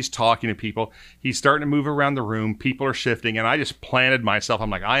comes in, he's talking to people, he's starting to move around the room, people are shifting, and I just planted myself. I'm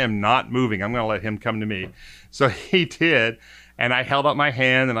like, I am not moving. I'm going to let him come to me. So he did, and I held up my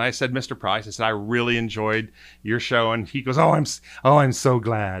hand and I said, Mr. Price, I said, I really enjoyed your show. And he goes, I'm so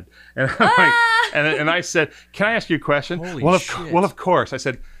glad. And I'm like, and I said, can I ask you a question? Holy shit. Well, of course. I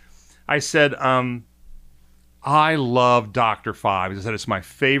said, I love Dr. Phibes. I said, it's my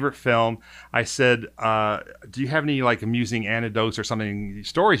favorite film. I said, do you have any like amusing anecdotes or something,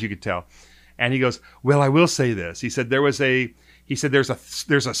 stories you could tell? And he goes, well, I will say this. He said there's a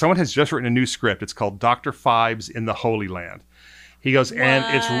someone has just written a new script. It's called Dr. Phibes in the Holy Land. He goes,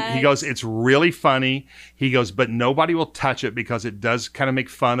 it's really funny. He goes, but nobody will touch it because it does kind of make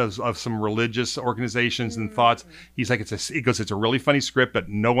fun of some religious organizations and thoughts. He's like, it's a really funny script, but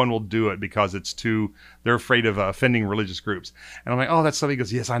no one will do it because they're afraid of offending religious groups. And I'm like, oh, that's something. He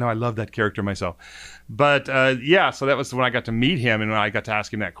goes, yes, I know. I love that character myself. But so that was when I got to meet him and when I got to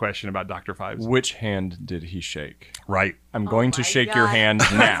ask him that question about Dr. Phibes. Which hand did he shake? Right. I'm going to shake your hand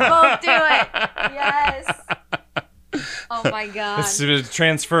now. Both do it. Yes. Oh my God! It's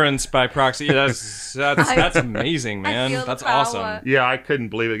transference by proxy. That's amazing, man. That's awesome. Yeah, I couldn't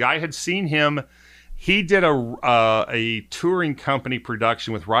believe it. I had seen him. He did a touring company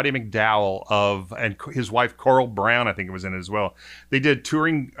production with Roddy McDowell and his wife Coral Brown. I think it was in it as well. They did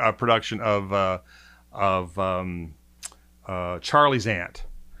touring production of Charlie's Aunt.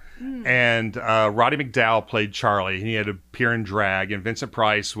 And Roddy McDowell played Charlie. He had to appear in drag, and Vincent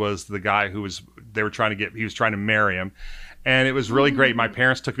Price was the guy he was trying to marry him. And it was really great. My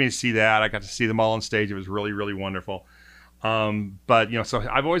parents took me to see that. I got to see them all on stage. It was really, really wonderful. But so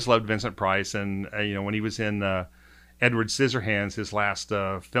I've always loved Vincent Price, and when he was in Edward Scissorhands, his last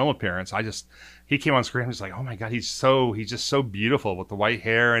film appearance, he came on screen. I was like, oh my God, he's just so beautiful with the white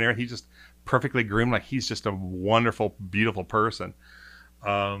hair and everything. He's just perfectly groomed. Like, he's just a wonderful, beautiful person.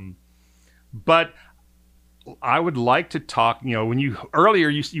 But I would like to talk, when you earlier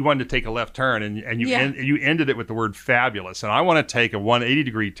you wanted to take a left turn and you ended it with the word fabulous, and I want to take a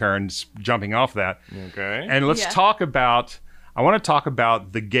 180-degree turn jumping off that. Okay. And let's talk about, I want to talk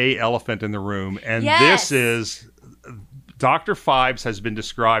about the gay elephant in the room. And this is, Dr. Phibes has been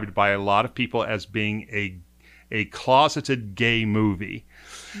described by a lot of people as being a closeted gay movie.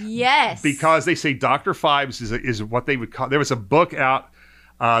 Yes. Because they say Dr. Phibes is what they would call, there was a book out,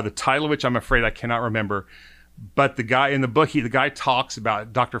 the title of which I'm afraid I cannot remember. But the guy in the book, the guy talks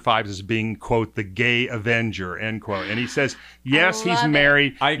about Dr. Phibes as being, quote, the gay Avenger, end quote. And he says, yes, he's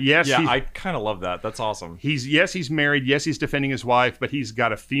married. I kind of love that. That's awesome. He's married. Yes, he's defending his wife, but he's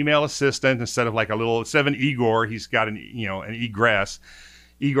got a female assistant instead of instead of an Igor, he's got an Egress,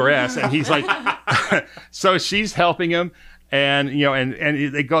 and he's like, so she's helping him, and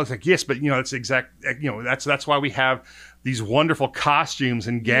it goes like, yes, but it's that's why we have these wonderful costumes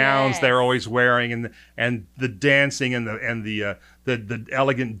and gowns they're always wearing, and the dancing and the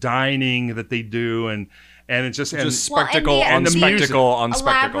elegant dining that they do, and it's just spectacle on spectacle on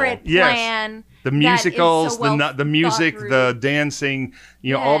spectacle. Elaborate plan. The musicals, so the music, the dancing,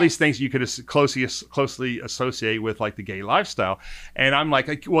 all these things you could closely associate with the gay lifestyle. And I'm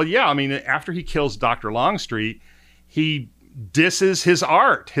like, well, yeah, I mean, after he kills Dr. Longstreet, he disses his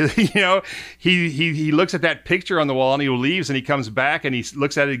art. He looks at that picture on the wall and he leaves, and he comes back and he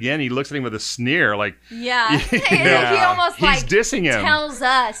looks at it again. He looks at him with a sneer, he almost he's dissing him. Tells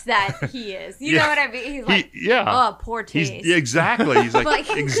us that he is. You know what I mean? He's like, oh, poor taste. Exactly. He's like,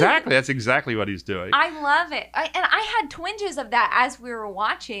 exactly. That's exactly what he's doing. I love it. And I had twinges of that as we were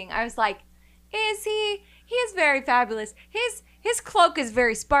watching. I was like, is he? He is very fabulous. His cloak is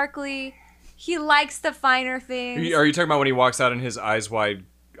very sparkly. He likes the finer things. Are you talking about when he walks out in his eyes wide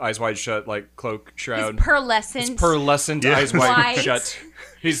shut, cloak shroud? His pearlescent, eyes wide shut.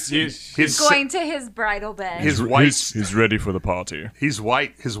 He's going to his bridal bed. He's ready for the party. His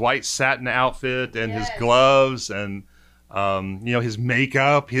white satin outfit and his gloves and his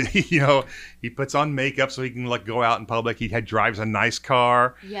makeup. He puts on makeup so he can go out in public. He drives a nice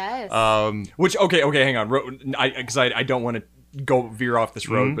car. Yes. Which okay, hang on, because I don't want to veer off this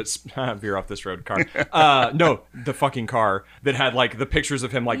road, but veer off this road car. No, the fucking car that had the pictures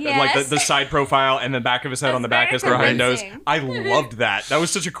of him, the side profile and the back of his head on the back as behind nose. I loved that. That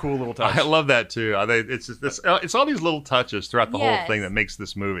was such a cool little touch. I love that too. It's all these little touches throughout the whole thing that makes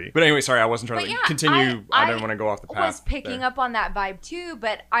this movie. But anyway, sorry, I wasn't trying to continue. I didn't want to go off the path. I was picking up on that vibe too,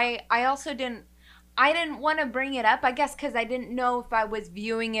 but I also didn't. I didn't want to bring it up, I guess, because I didn't know if I was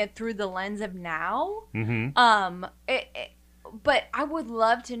viewing it through the lens of now. Mm-hmm. But I would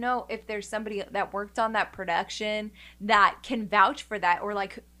love to know if there's somebody that worked on that production that can vouch for that, or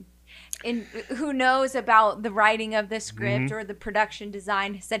who knows about the writing of the script or the production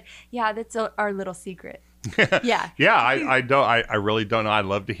design. Said, yeah, that's our little secret. Yeah. I really don't know. I'd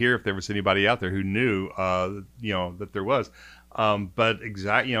love to hear if there was anybody out there who knew, that there was. But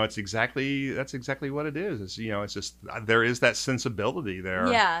that's exactly what it is. It's just there is that sensibility there.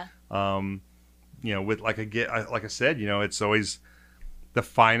 Yeah. With like I said, it's always the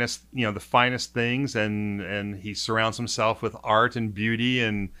finest things, and he surrounds himself with art and beauty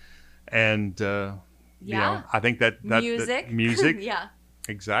and I think that music, yeah,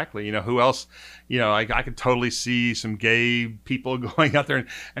 Exactly. Who else? I could totally see some gay people going out there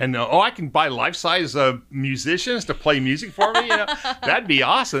and I can buy life-size musicians to play music for me. That'd be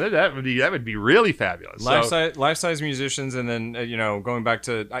awesome. That would be really fabulous. Life-size musicians, and then going back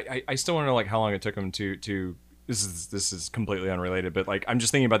to I still want to know like how long it took them to. This is completely unrelated, but like I'm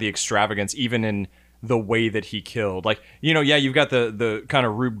just thinking about the extravagance even in the way that he killed. Like, you've got the kind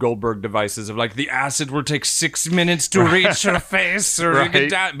of Rube Goldberg devices of like the acid will take 6 minutes to reach her face or right. get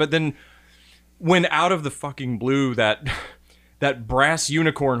down. But then when out of the fucking blue that brass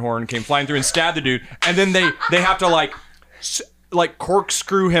unicorn horn came flying through and stabbed the dude, and then they have to like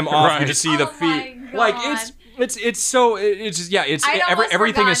corkscrew him off Right. you to see the feet. My God. Like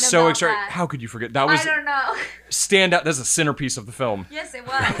everything is so extra. How could you forget? That was I don't know. stand out. That's a centerpiece of the film. Yes, it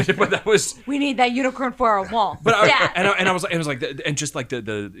was. But that was. We need that unicorn for our wall. But yeah. I was like, and just like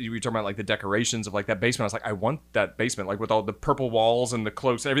the you were talking about like the decorations of like that basement. I was like, I want that basement, like with all the purple walls and the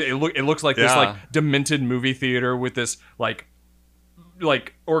cloaks and everything. It looks like this like demented movie theater with this like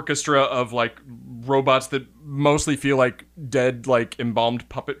orchestra of like robots that mostly feel like dead, like embalmed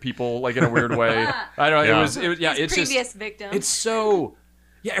puppet people, like in a weird way. I don't know. Yeah. It's previous just victim. It's so.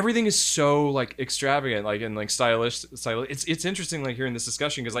 Yeah, everything is so like extravagant, like and like stylish. It's interesting like hearing this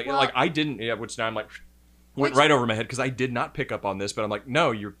discussion because like I didn't, which now I'm like went right over my head because I did not pick up on this, but I'm like,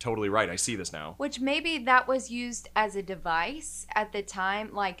 no, you're totally right. I see this now. Which maybe that was used as a device at the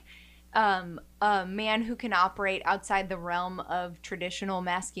time, like a man who can operate outside the realm of traditional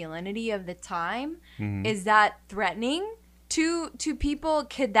masculinity of the time. Mm-hmm. Is that threatening to people?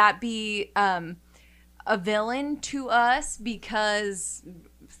 Could that be a villain to us because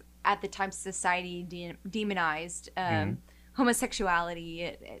at the time society demonized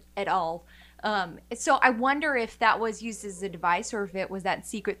homosexuality at all. So I wonder if that was used as a device or if it was that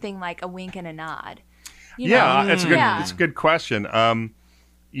secret thing like a wink and a nod. It's a good question.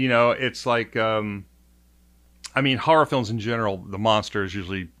 It's like horror films in general, the monster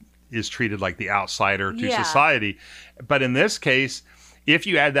is treated like the outsider to society. But in this case, if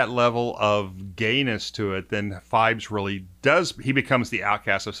you add that level of gayness to it, then Phibes really he becomes the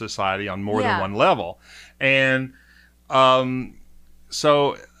outcast of society on more than one level. And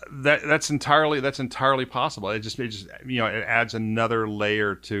so that's entirely possible. It just it adds another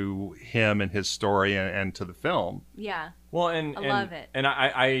layer to him and his story and to the film. Yeah. Well, and I love it. And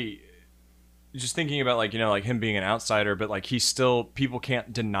I just thinking about like him being an outsider, but like he's still, people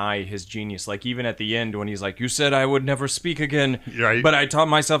can't deny his genius. Like even at the end when he's like, you said I would never speak again, right? But I taught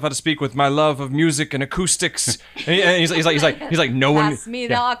myself how to speak with my love of music and acoustics. And he's like no one. Pass me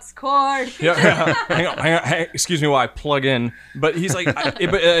the aux cord. Hang on, excuse me while I plug in. But he's like,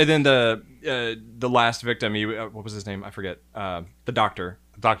 then the last victim, what was his name? I forget. The doctor.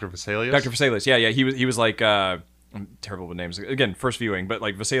 Dr. Vesalius. Dr. Vesalius. Yeah. He was like, I'm terrible with names. Again, first viewing, but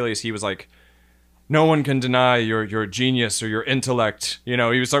like Vesalius, he was like, no one can deny your genius or your intellect. He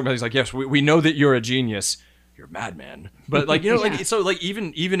was talking about, he's like, yes, we know that you're a genius. You're a madman. But like, like, so like,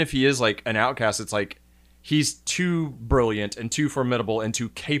 even if he is like an outcast, it's like, he's too brilliant and too formidable and too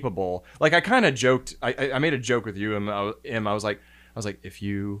capable. Like I kind of joked, I made a joke with you, and I was like, if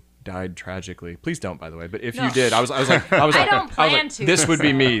you died tragically, please don't, by the way, but if you did, I was like I don't plan to. This would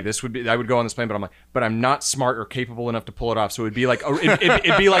be me. I would go on this plane, but I'm like, but I'm not smart or capable enough to pull it off. So it'd be like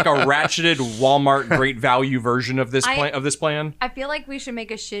it'd be like a ratcheted Walmart great value version of this plan. I feel like we should make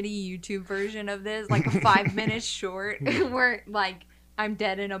a shitty YouTube version of this, like a 5-minute short where like I'm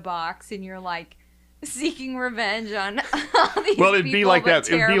dead in a box and you're like seeking revenge on all these it'd people, be like that.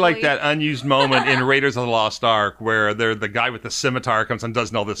 terribly. It'd be like that unused moment in Raiders of the Lost Ark where the guy with the scimitar comes and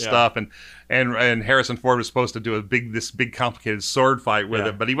does all this stuff, and Harrison Ford was supposed to do this big complicated sword fight with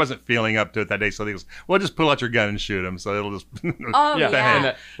it, but he wasn't feeling up to it that day, so he goes, "Well, just pull out your gun and shoot him." So it'll just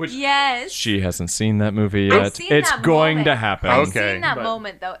yes. She hasn't seen that movie yet. It's going to happen. I've seen that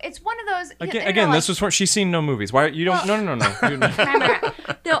moment though. It's one of those again. This was for she's seen no movies. Why you don't? No.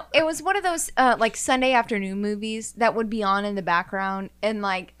 No, it was one of those like Sunday afternoon movies that would be on in the background, and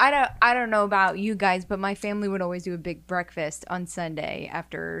like I don't know about you guys, but my family would always do a big breakfast on Sunday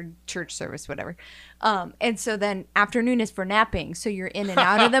after church service, whatever. And so then afternoon is for napping, so you're in and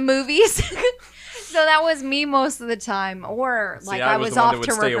out of the movies. So that was me most of the time, or like I was off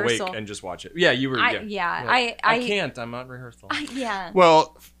to stay rehearsal awake and just watch it. Yeah, you were. I can't. I'm on rehearsal.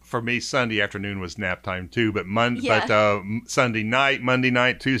 Well, for me, Sunday afternoon was nap time too, but Sunday night, Monday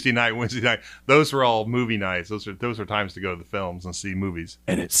night, Tuesday night, Wednesday night, those were all movie nights. Those are times to go to the films and see movies.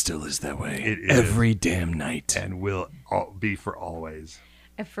 And it still is that way. It is. Every damn night. And will be for always.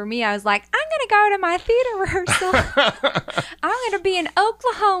 And for me, I was like, I'm going to go to my theater rehearsal. I'm going to be in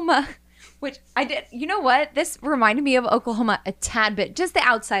Oklahoma. Which I did. You know what? This reminded me of Oklahoma a tad bit. Just the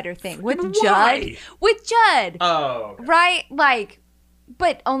outsider thing with Why? Judd. With Judd. Oh. Okay. Right? Like,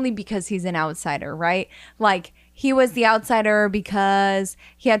 but only because he's an outsider, right? Like, he was the outsider because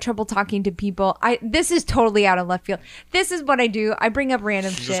he had trouble talking to people. This is totally out of left field. This is what I do. I bring up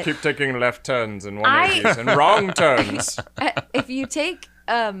random shit. Just keep taking left turns and 180s and wrong turns. If you take,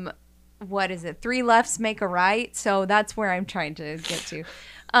 what is it? 3 lefts make a right. So that's where I'm trying to get to.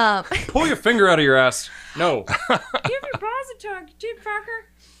 Pull your finger out of your ass. No. Give your boss a talk, you cheap fucker.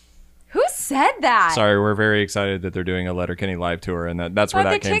 Who said that? Sorry, we're very excited that they're doing a Letterkenny live tour, and that's where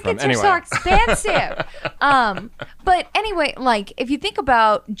that came from. The tickets are so expensive. But anyway, like, if you think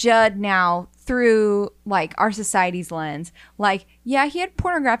about Judd now through, like, our society's lens, like, yeah, he had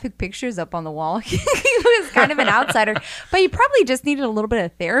pornographic pictures up on the wall. He was kind of an outsider, but he probably just needed a little bit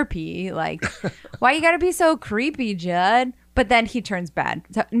of therapy. Like, why you gotta be so creepy, Judd? But then he turns bad.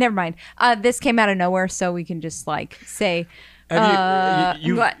 So, never mind. This came out of nowhere, so we can just, like, say... Have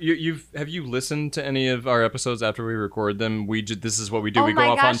you listened to any of our episodes after we record them? This is what we do. We go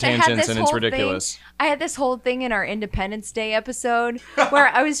off on tangents and it's ridiculous. I had this whole thing in our Independence Day episode where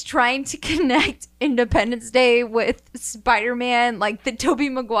I was trying to connect Independence Day with Spider-Man, like the Tobey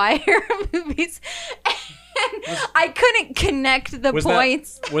Maguire movies. And I couldn't connect the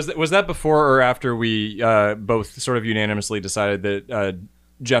points. Was that before or after we both sort of unanimously decided that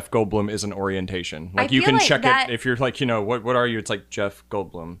Jeff Goldblum is an orientation? Like, you can check it if you're like, what are you? It's like Jeff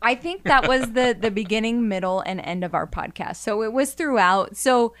Goldblum. I think that was the beginning, middle, and end of our podcast. So it was throughout.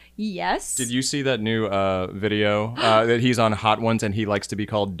 So yes. Did you see that new video that he's on Hot Ones and he likes to be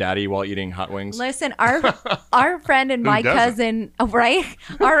called Daddy while eating hot wings? Listen, our friend and my cousin, right?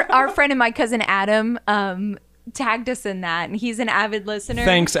 Our friend and my cousin Adam tagged us in that, and he's an avid listener.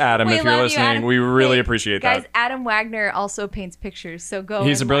 Thanks, Adam. If you're listening, we really appreciate that. Guys, Adam Wagner also paints pictures, so go.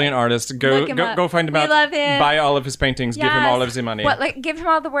 He's a brilliant artist. Go find him out. We love him. Buy all of his paintings. Yes. Give him all of his money. Give him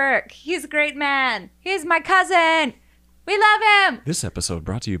all the work. He's a great man. He's my cousin. We love him. This episode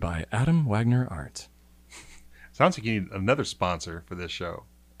brought to you by Adam Wagner Art. Sounds like you need another sponsor for this show.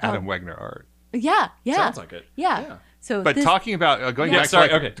 Adam Wagner Art. Yeah. Sounds like it. Yeah. So, but talking about going back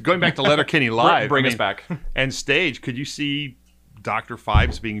to Letterkenny Live, bring us back and stage. Could you see Dr.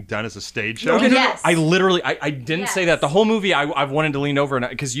 Phibes being done as a stage show? No, yes. I literally didn't say that. The whole movie, I've wanted to lean over and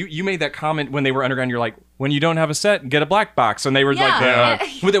because you made that comment when they were underground. You're like, when you don't have a set, get a black box, and they were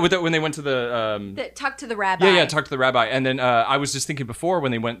when they went to the talk to the rabbi. Yeah, talk to the rabbi, and then I was just thinking before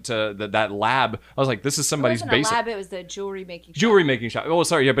when they went to that lab, I was like, this is somebody's basement. It wasn't a lab; it was the jewelry making shop. Oh,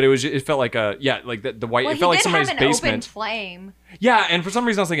 sorry, yeah, but it felt like like the white. Well, it felt like somebody's basement. Open flame. Yeah, and for some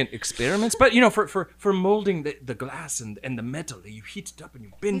reason I was thinking experiments, but for molding the glass and the metal, you heat it up and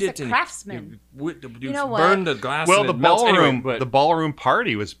you bend it. He's a craftsman. You know what? Burn the glass. Well, and the it melts. ballroom, Anyway, the ballroom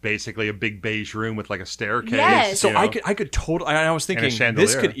party was basically a big beige room with like a staircase. Yes. So I could totally. I was thinking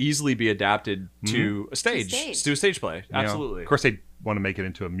this could easily be adapted to a stage, to a stage play. Absolutely. Of course, they want to make it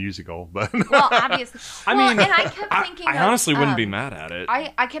into a musical, but well, obviously. I mean, and I kept thinking. I honestly wouldn't be mad at it.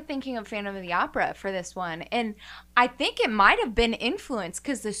 I kept thinking of Phantom of the Opera for this one, and I think it might have been influenced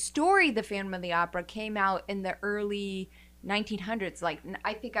because the story, the Phantom of the Opera, came out in the early 1900s. Like,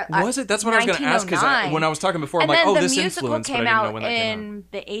 I think was it? That's what I was going to ask because when I was talking before, I'm like, oh, this influence, but I didn't know when that came out. In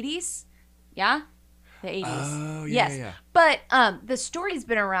the 80s. Yeah. The 80s. Oh, yeah, yes. yeah. But the story's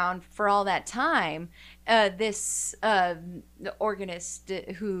been around for all that time. This the organist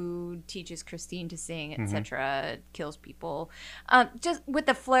who teaches Christine to sing, etc., kills people, just with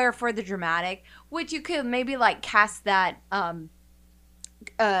a flair for the dramatic, which you could maybe like cast that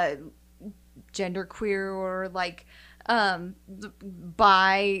genderqueer or like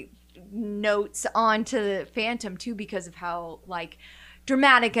bi notes onto the Phantom too, because of how like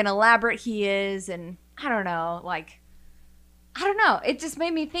dramatic and elaborate he is, and I don't know. It just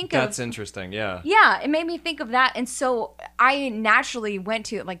made me think That's interesting, yeah. Yeah, it made me think of that, and so I naturally went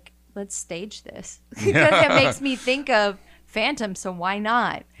to like, let's stage this because it makes me think of Phantom. So why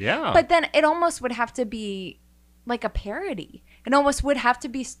not? Yeah. But then it almost would have to be like a parody. It almost would have to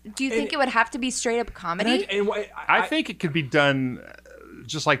be. Do you think it would have to be straight up comedy? I think it could be done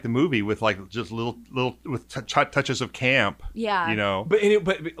just like the movie with like just little with touches of camp. Yeah. But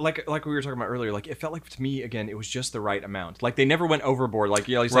like we were talking about earlier, like it felt like to me again it was just the right amount. Like they never went overboard. Like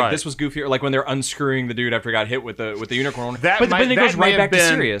like this was goofy. Or like when they're unscrewing the dude after he got hit with the unicorn. But it goes right back to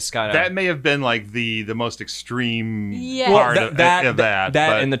serious kind of. That may have been like the most extreme part of that.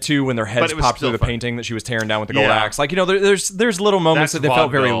 That and the two when their heads popped through the painting that she was tearing down with the gold axe. Like there's little moments that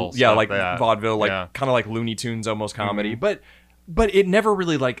felt very like vaudeville, like kind of like Looney Tunes almost comedy, but it never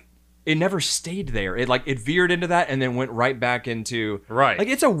really like it never stayed there. It veered into that and then went right back into Right. Like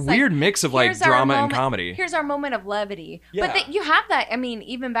it's a weird mix of like here's our drama and moment- comedy. Here's our moment of levity. Yeah. But you have that. I mean,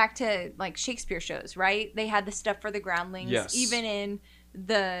 even back to like Shakespeare shows, right? They had the stuff for the groundlings, Yes. even in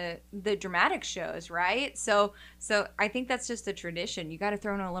the dramatic shows, right? So I think that's just a tradition. You got to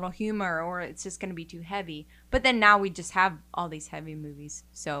throw in a little humor, or it's just going to be too heavy. But then now we just have all these heavy movies,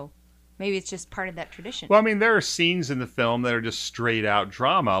 so maybe it's just part of that tradition. Well, I mean, there are scenes in the film that are just straight out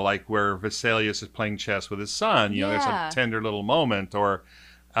drama, like where Vesalius is playing chess with his son. You know, there's Yeah. a tender little moment, or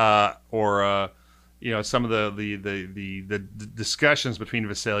you know, some of the discussions between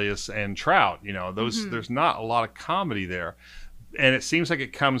Vesalius and Trout. You know, those there's not a lot of comedy there, and it seems like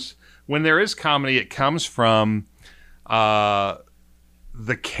it comes when there is comedy. It comes from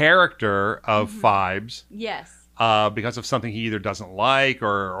the character of Phibes. Yes. Because of something he either doesn't like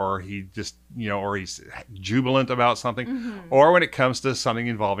or he just, you know, or he's jubilant about something, or when it comes to something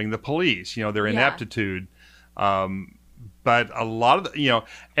involving the police, you know, their ineptitude. But a lot of the, you know,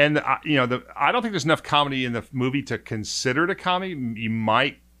 and, you know, I don't think there's enough comedy in the movie to consider it a comedy.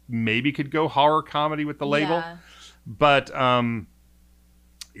 You maybe could go horror comedy with the label, Yeah. but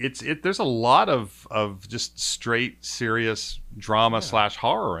there's a lot of just straight serious drama /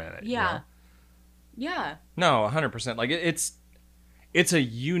 horror in it. you Yeah. know? Yeah. No, 100%. Like it's a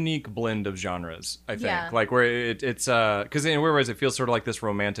unique blend of genres, I think. Yeah. Like where it's because in weird ways it feels sort of like this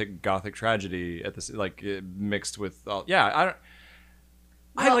romantic gothic tragedy at this like mixed with all. Yeah,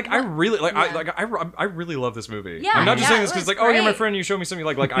 I really love this movie. Yeah, I'm not just yeah, saying this it because was like, oh, you're my great. friend, you showed me something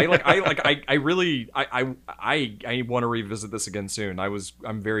I want to revisit this again soon.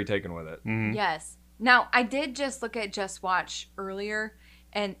 I'm very taken with it. Yes. Now, I did just look at Just Watch earlier,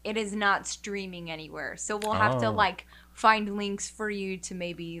 and it is not streaming anywhere. So we'll have to like find links for you to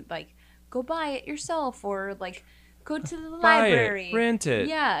maybe like go buy it yourself, or like go to the Buy library, it, rent it.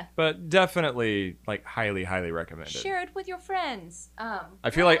 Yeah. But definitely like highly recommended. Share it with your friends. I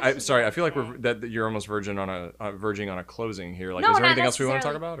feel what like else is I feel like okay? that you're almost verging on a closing here. Like, No, is there not anything else we want to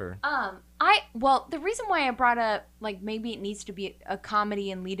talk necessarily. about? Or Well, the reason why I brought up like maybe it needs to be a comedy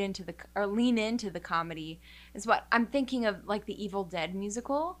and lean into the comedy is what I'm thinking of, like the Evil Dead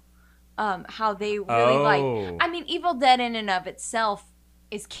musical. How they really Oh. I mean, Evil Dead in and of itself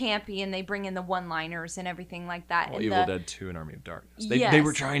is campy, and they bring in the one-liners and everything like that. Well, and Evil Dead 2 and Army of Darkness. They Yes.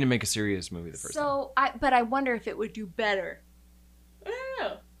 were trying to make a serious movie the first time. So I wonder if it would do better. I don't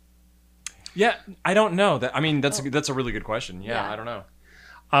know. Yeah, I don't know. That's a really good question. Yeah, Yeah. I don't know.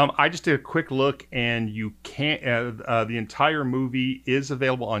 I just did a quick look, and you can't. The entire movie is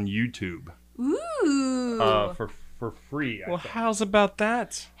available on YouTube Ooh. for free. I Well, think. how's about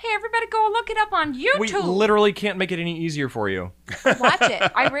that? Hey, everybody, go look it up on YouTube. We literally can't make it any easier for you. Watch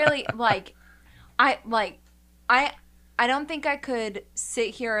it. I really I don't think I could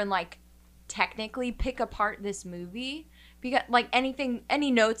sit here and like technically pick apart this movie, because like any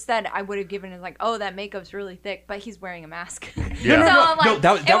notes that I would have given is like, oh, that makeup's really thick, but he's wearing a mask. Yeah. So No, like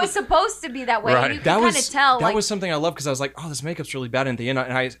that it was- was supposed to be that way. Right. And you That can kind was of tell. that like, was something I loved, because I was like, oh, this makeup's really bad. And at the end,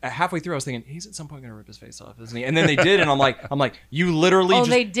 and I halfway through, I was thinking, he's at some point gonna rip his face off, isn't he? And then they did, and I'm like, you literally Oh, just,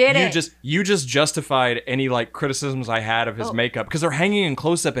 they did you it. you just justified any like criticisms I had of his Oh. makeup, because they're hanging in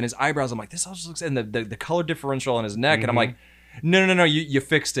close up, and his eyebrows. I'm like, this also looks, and the color differential on his neck, and I'm like, no, you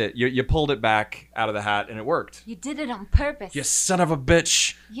fixed it. You pulled it back out of the hat, and it worked. you did it on purpose. You son of a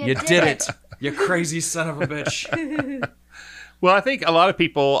bitch. You You did did it. it. You crazy son of a bitch. Well, I think a lot of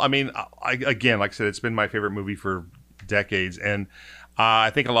people. I mean, again, like I said, it's been my favorite movie for decades, and I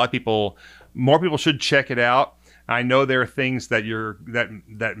think a lot of people, more people should check it out. I know there are things that you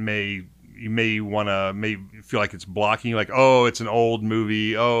may want to feel like it's blocking you, like, oh, it's an old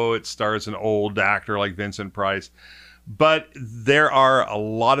movie, oh, it stars an old actor like Vincent Price. But there are a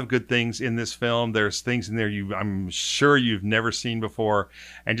lot of good things in this film. There's things in there I'm sure you've never seen before,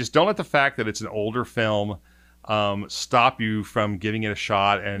 and just don't let the fact that it's an older film stop you from giving it a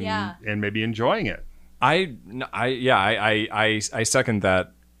shot and maybe enjoying it. I second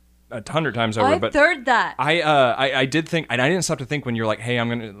that 100 times over. I but third that. I did think, and I didn't stop to think when you're like, hey,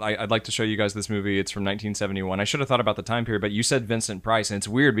 I'd like to show you guys this movie. It's from 1971. I should have thought about the time period, but you said Vincent Price, and it's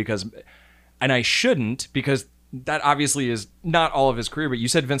weird because, and I shouldn't, because that obviously is not all of his career, but you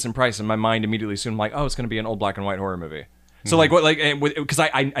said Vincent Price, and my mind immediately assumed like, oh, it's going to be an old black and white horror movie. So like what, like, because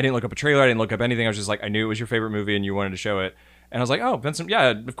I didn't look up a trailer, I didn't look up anything. I was just like, I knew it was your favorite movie and you wanted to show it, and I was like, oh, Vincent,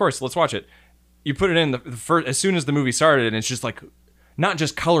 yeah, of course, let's watch it. You put it in the first, as soon as the movie started, and it's just like, not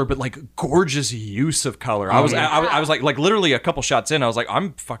just color, but like gorgeous use of color. I was like literally a couple shots in, I was like,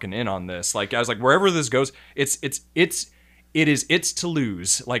 I'm fucking in on this. Like I was like, wherever this goes, it is to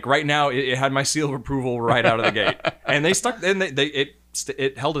lose. Like right now, it had my seal of approval right out of the gate, and they stuck. And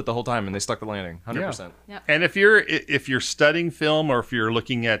it held it the whole time, and they stuck the landing 100%. Yep. And if you're studying film, or if you're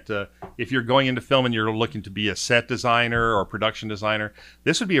looking at if you're going into film and you're looking to be a set designer or production designer,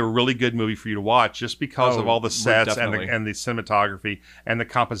 this would be a really good movie for you to watch, just because of all the sets and the cinematography and the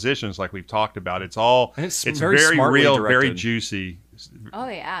compositions, like we've talked about. It's very smartly real, directed. very juicy. Oh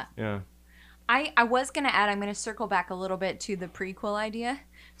yeah. Yeah. I was gonna add. I'm gonna circle back a little bit to the prequel idea.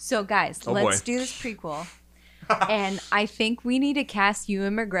 So guys, Oh, let's boy. do this prequel. And I think we need to cast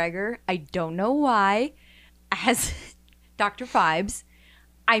Ewan McGregor. I don't know why, as Dr. Phibes.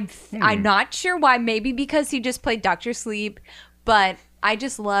 I'm not sure why. Maybe because he just played Dr. Sleep, but I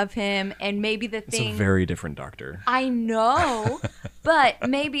just love him. And maybe the It's thing a very different Doctor. I know, but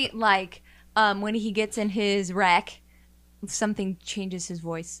maybe like when he gets in his wreck, something changes his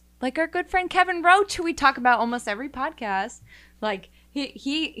voice. Like our good friend Kevin Roach, who we talk about almost every podcast. Like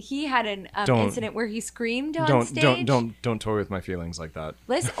he had an incident where he screamed on stage. Don't toy with my feelings like that.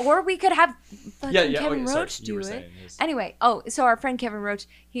 Listen, or we could have fucking Kevin sorry, Roach you do were it. saying his- Anyway, so our friend Kevin Roach,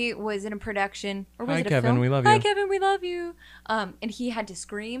 he was in a production, or was Hi, it a Kevin, film? we love Hi, you. Kevin, we love you. And he had to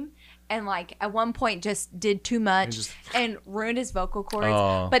scream, and like at one point just did too much and ruined his vocal cords.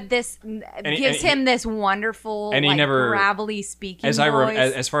 Oh. But this gives him this wonderful, and he like, never- gravelly speaking voice.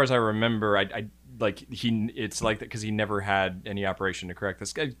 As far as I remember, I like it's like that because he never had any operation to correct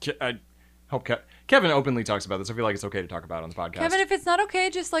this. I hope Kevin openly talks about this. I feel like it's okay to talk about it on the podcast. Kevin, if it's not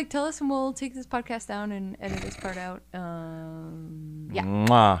okay, just like tell us and we'll take this podcast down and edit this part out. Yeah.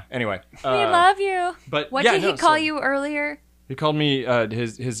 Mwah. Anyway, We love you. but What yeah, did he no, call so- you earlier? He called me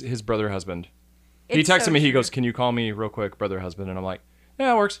his brother husband. He It's texted so me. He true. goes, "Can you call me real quick, brother husband?" And I'm like,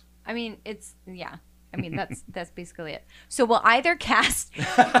 "Yeah, it works." I mean, that's basically it. So we'll either cast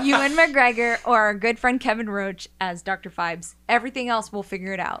Ewan McGregor or our good friend Kevin Roach as Dr. Phibes. Everything else, we'll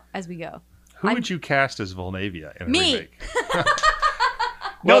figure it out as we go. Who would you cast as Volnavia in a Me. remake?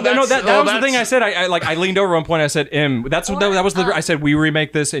 No, Well, that was that's- the thing I said. I leaned over one point. I said, That was the. I said we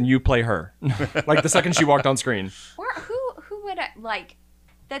remake this and you play her. Like the second she walked on screen. Or who would I like?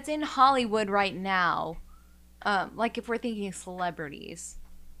 That's in Hollywood right now. Like if we're thinking celebrities.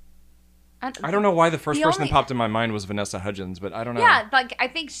 I don't know why the first The person only- that popped in my mind was Vanessa Hudgens, but I don't know. Yeah, like I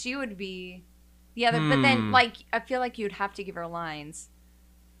think she would be the other. But then, like, I feel like you'd have to give her lines.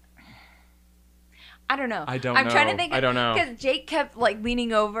 I don't know. I don't I'm trying to know. think. I don't know. Because Jake kept like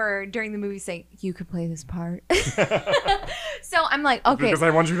leaning over during the movie saying, "You could play this part." So I'm like, okay. Because I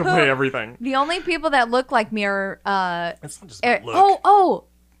want you to play everything. The only people that look like me are It's not just look.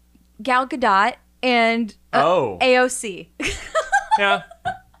 Gal Gadot and AOC. Yeah.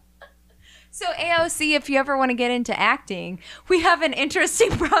 So AOC, if you ever want to get into acting, we have an interesting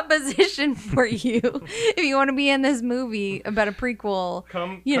proposition for you. If you want to be in this movie about a prequel,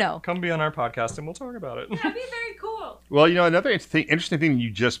 Come be on our podcast and we'll talk about it. that'd be very cool. Well, another interesting thing you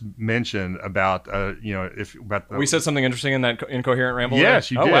just mentioned about, about the, We said something interesting in that incoherent ramble. Yes,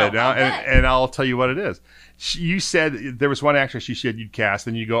 there? you did. Wow. Now, bet. and I'll tell you what it is. You said there was one actress you said you'd cast,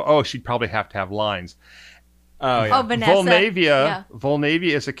 and you go, oh, she'd probably have to have lines. Oh yeah. Oh, Vanessa.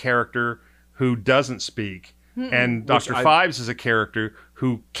 Volnavia is a character who doesn't speak, and Dr. Phibes is a character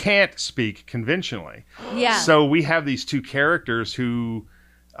who can't speak conventionally. Yeah. So we have these two characters who,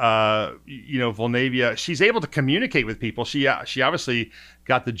 Volnavia, she's able to communicate with people. She obviously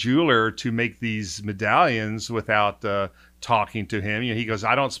got the jeweler to make these medallions without talking to him. He goes,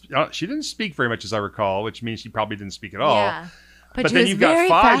 she didn't speak very much as I recall, which means she probably didn't speak at all. Yeah. But she then was you've got very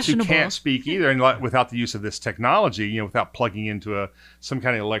Phibes who fashionable. can't speak either, and without the use of this technology, without plugging into some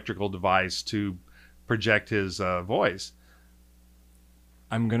kind of electrical device to project his voice.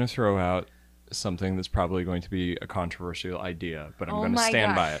 I'm gonna throw out something that's probably going to be a controversial idea, but I'm Oh going to my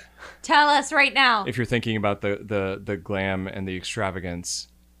stand gosh. by it. Tell us right now. If you're thinking about the glam and the extravagance,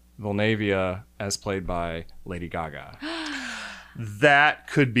 Volnavia, as played by Lady Gaga, That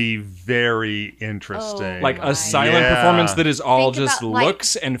could be very interesting. Oh, like my a silent Yeah. performance that is all Think just about, like-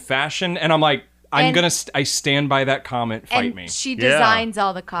 looks and fashion, and I'm like, I stand by that comment. Fight and me. she Yeah. designs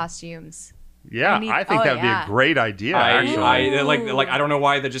all the costumes. yeah, I think that would be a great idea. Actually, I don't know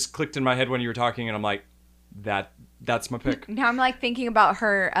why that just clicked in my head when you were talking, and I'm like, that's my pick. Now I'm like thinking about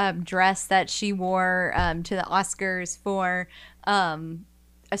her dress that she wore to the Oscars for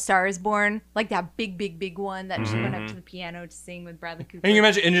A Star Is Born, like that big one that she went up to the piano to sing with Bradley Cooper. And you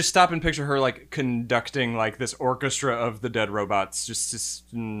imagine, and just stop and picture her like conducting like this orchestra of the dead robots.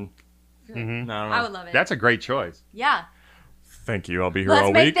 No, I don't know. I would love it. that's a great choice. Yeah. Thank you. I'll be here Let's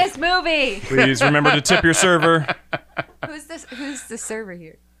all make week. this movie. Please remember to tip your server. Who's the server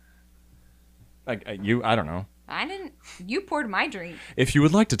here? Like you, I don't know. I didn't. You poured my drink. If you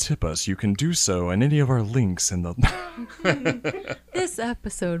would like to tip us, you can do so in any of our links in the... This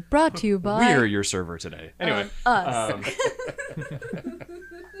episode brought to you by... We're your server today. Anyway. Us.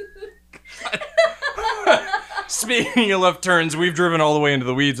 Speaking of left turns, we've driven all the way into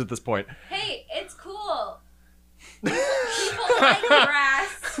the weeds at this point. Hey, it's cool. People like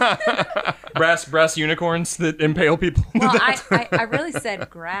grass. Brass unicorns that impale people. Well, I really said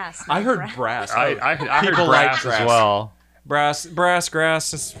grass. I heard brass. I heard People brass like as well. Brass,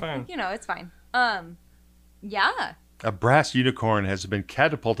 grass is fine. You know, it's fine. Yeah. A brass unicorn has been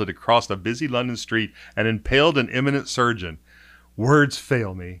catapulted across a busy London street and impaled an eminent surgeon. Words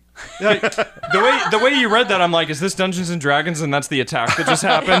fail me. Like, the way you read that, I'm like, is this Dungeons and Dragons? And that's the attack that just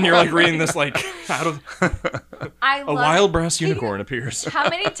happened. You're like reading this like out of a wild brass unicorn appears. How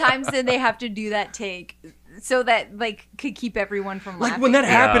many times did they have to do that take so that like could keep everyone from laughing? Like when that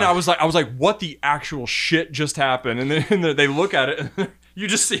happened, I was like, what the actual shit just happened? And then they look at it, and you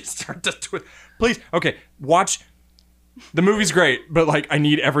just see it start to twist. Please, okay, watch. The movie's great, but like I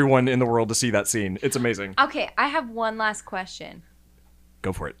need everyone in the world to see that scene. It's amazing. Okay, I have one last question.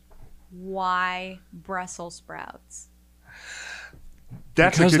 Go for it. Why Brussels sprouts?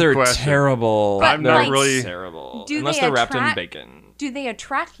 That's Because a good they're question. terrible. But, I'm not like, really. Terrible. Do Unless they they're wrapped in attract- bacon. Do they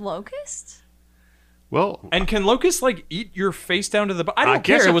attract locusts? Well, And can locusts like eat your face down to the? I don't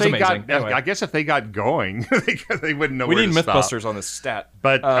guess care. It if was they amazing. got, Anyway, I guess if they got going, they wouldn't know we where need to stop. MythBusters on this stat.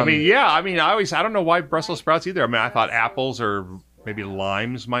 But I mean, I don't know why Brussels sprouts either. I mean, I thought apples or maybe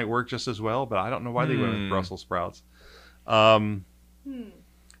limes might work just as well, but I don't know why they went with Brussels sprouts. But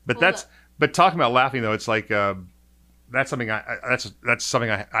but talking about laughing though, it's like that's something that's something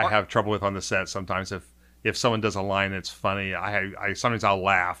I have trouble with on the set sometimes. If someone does a line that's funny, I sometimes I'll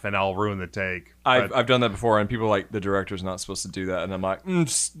laugh and I'll ruin the take. I've done that before, and people are like, the director's not supposed to do that, and I'm like,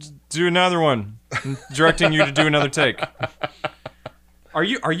 just do another one. I'm directing you to do another take. Are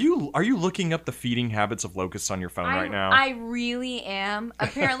you looking up the feeding habits of locusts on your phone right now? I really am.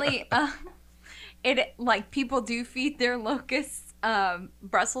 Apparently, it like people do feed their locusts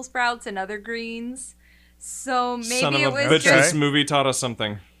Brussels sprouts and other greens. So maybe Son of it a was bitch, just this movie taught us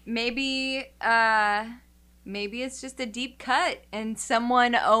something. maybe it's just a deep cut, and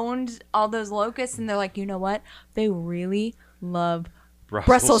someone owned all those locusts, and they're like, you know what? They really love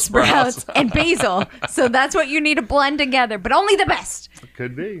Brussels sprouts and basil. So that's what you need to blend together, but only the best.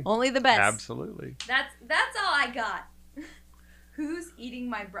 Could be. Only the best. Absolutely. That's all I got. Who's eating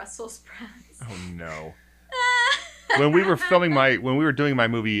my Brussels sprouts? Oh no. When we were doing my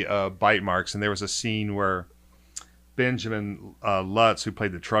movie Bite Marks, and there was a scene where Benjamin Lutz, who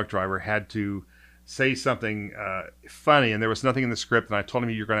played the truck driver, had to say something funny, and there was nothing in the script. And I told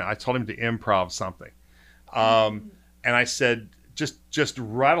him I told him to improv something, and I said just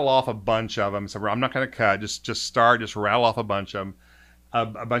rattle off a bunch of them. So I'm not going to cut. Just rattle off a bunch of them,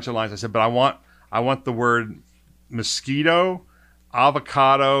 a bunch of lines. I said, but I want the word mosquito,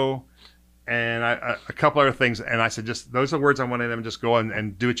 avocado, and a couple other things. And I said, just those are the words I wanted them. Just go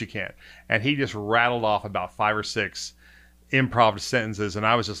and do what you can. And he just rattled off about 5 or 6 improv sentences, and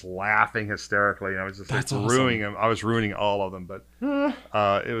I was just laughing hysterically. And I was just That's ruining them. I was ruining all of them, but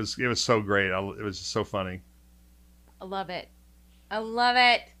it was so great. It was just so funny. I love it. I love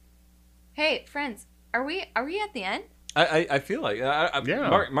it. Hey, friends, are we at the end? I feel like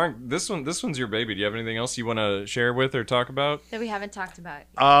Yeah. Mark, this one's your baby. Do you have anything else you want to share with or talk about? That we haven't talked about.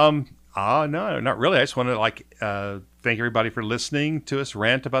 No, not really. I just want to thank everybody for listening to us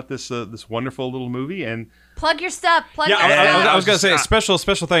rant about this wonderful little movie. And Plug your stuff. I was gonna say special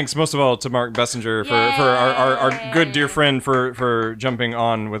thanks most of all to Mark Bessenger for our good dear friend for jumping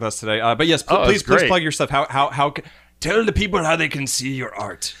on with us today. But yes, please plug your stuff. How tell the people how they can see your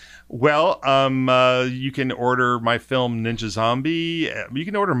art. Well, you can order my film Ninja Zombie. You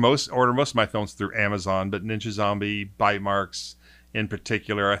can order most of my films through Amazon, but Ninja Zombie, Bite Marks in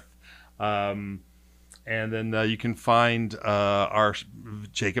particular. And then you can find our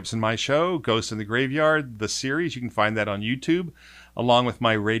Jacobs and My Show, Ghost in the Graveyard, the series. You can find that on YouTube, along with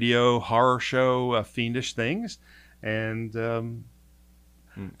my radio horror show, Fiendish Things. And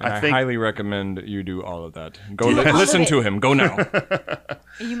I highly recommend you do all of that. Go listen to him. Go now.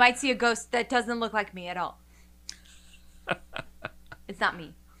 You might see a ghost that doesn't look like me at all. It's not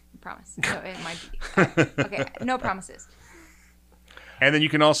me. I promise. No, it might be. Okay, no promises. And then you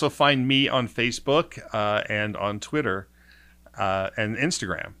can also find me on Facebook and on Twitter and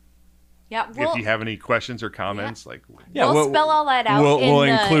Instagram. Yeah, If you have any questions or comments, we'll spell all that out. We'll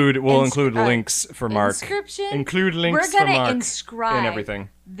include links for Mark. Inscription. Include links We're gonna for Mark inscribe and everything.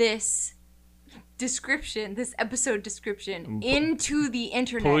 This description, this episode description, into the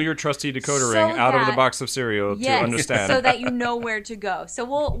internet. Pull your trusty decoder So ring out of the that- box of cereal to understand. so that you know where to go. So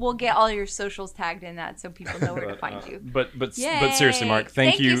we'll get all your socials tagged in that, so people know where to find you. But Yay. seriously, Mark,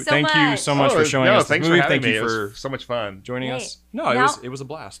 thank you so much. so much for showing us the thanks movie. for having Thank me. you It for was so much fun. joining Hey, us. No, now- it was a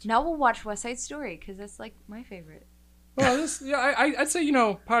blast. Now we'll watch West Side Story because that's like my favorite. Well, I'd say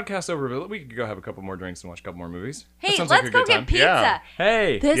podcast over, but we could go have a couple more drinks and watch a couple more movies. That Hey, sounds let's like a go good get time. pizza. Yeah.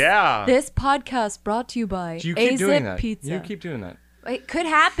 Hey, This podcast brought to you by you keep doing that. Pizza. You keep doing that. It could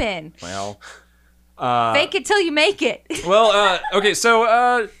happen. Well, Fake it till you make it. Okay,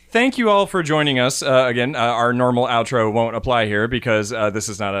 so thank you all for joining us. Again, our normal outro won't apply here because this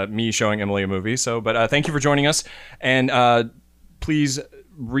is not me showing Emily a movie. So, but thank you for joining us, and please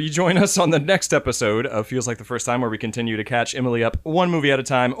rejoin us on the next episode of Feels Like the First Time, where we continue to catch Emily up one movie at a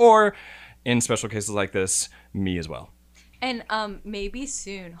time, or in special cases like this, me as well. And maybe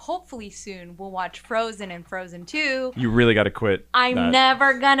soon, hopefully soon, we'll watch Frozen and Frozen 2. You really got to quit. I'm that.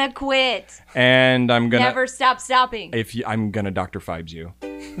 never gonna quit. And I'm gonna Never stop stopping. I'm gonna Dr. Phibes you.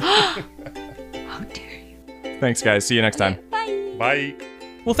 How dare you? Thanks, guys. See you next time. Bye. Bye.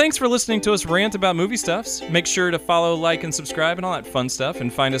 Well, thanks for listening to us rant about movie stuffs. Make sure to follow, like, and subscribe and all that fun stuff,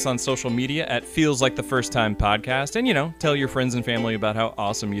 and find us on social media at Feels Like the First Time Podcast. And, tell your friends and family about how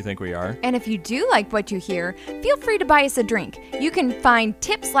awesome you think we are. And if you do like what you hear, feel free to buy us a drink. You can find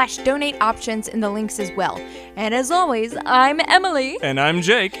tip/donate options in the links as well. And as always, I'm Emily. And I'm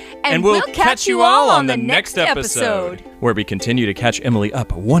Jake. And we'll catch you all on the next episode, where we continue to catch Emily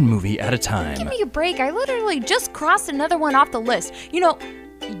up one movie at a time. Give me a break. I literally just crossed another one off the list.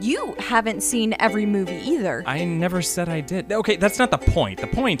 You haven't seen every movie either. I never said I did. Okay, that's not the point. The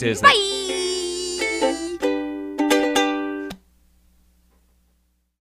point is that... Bye!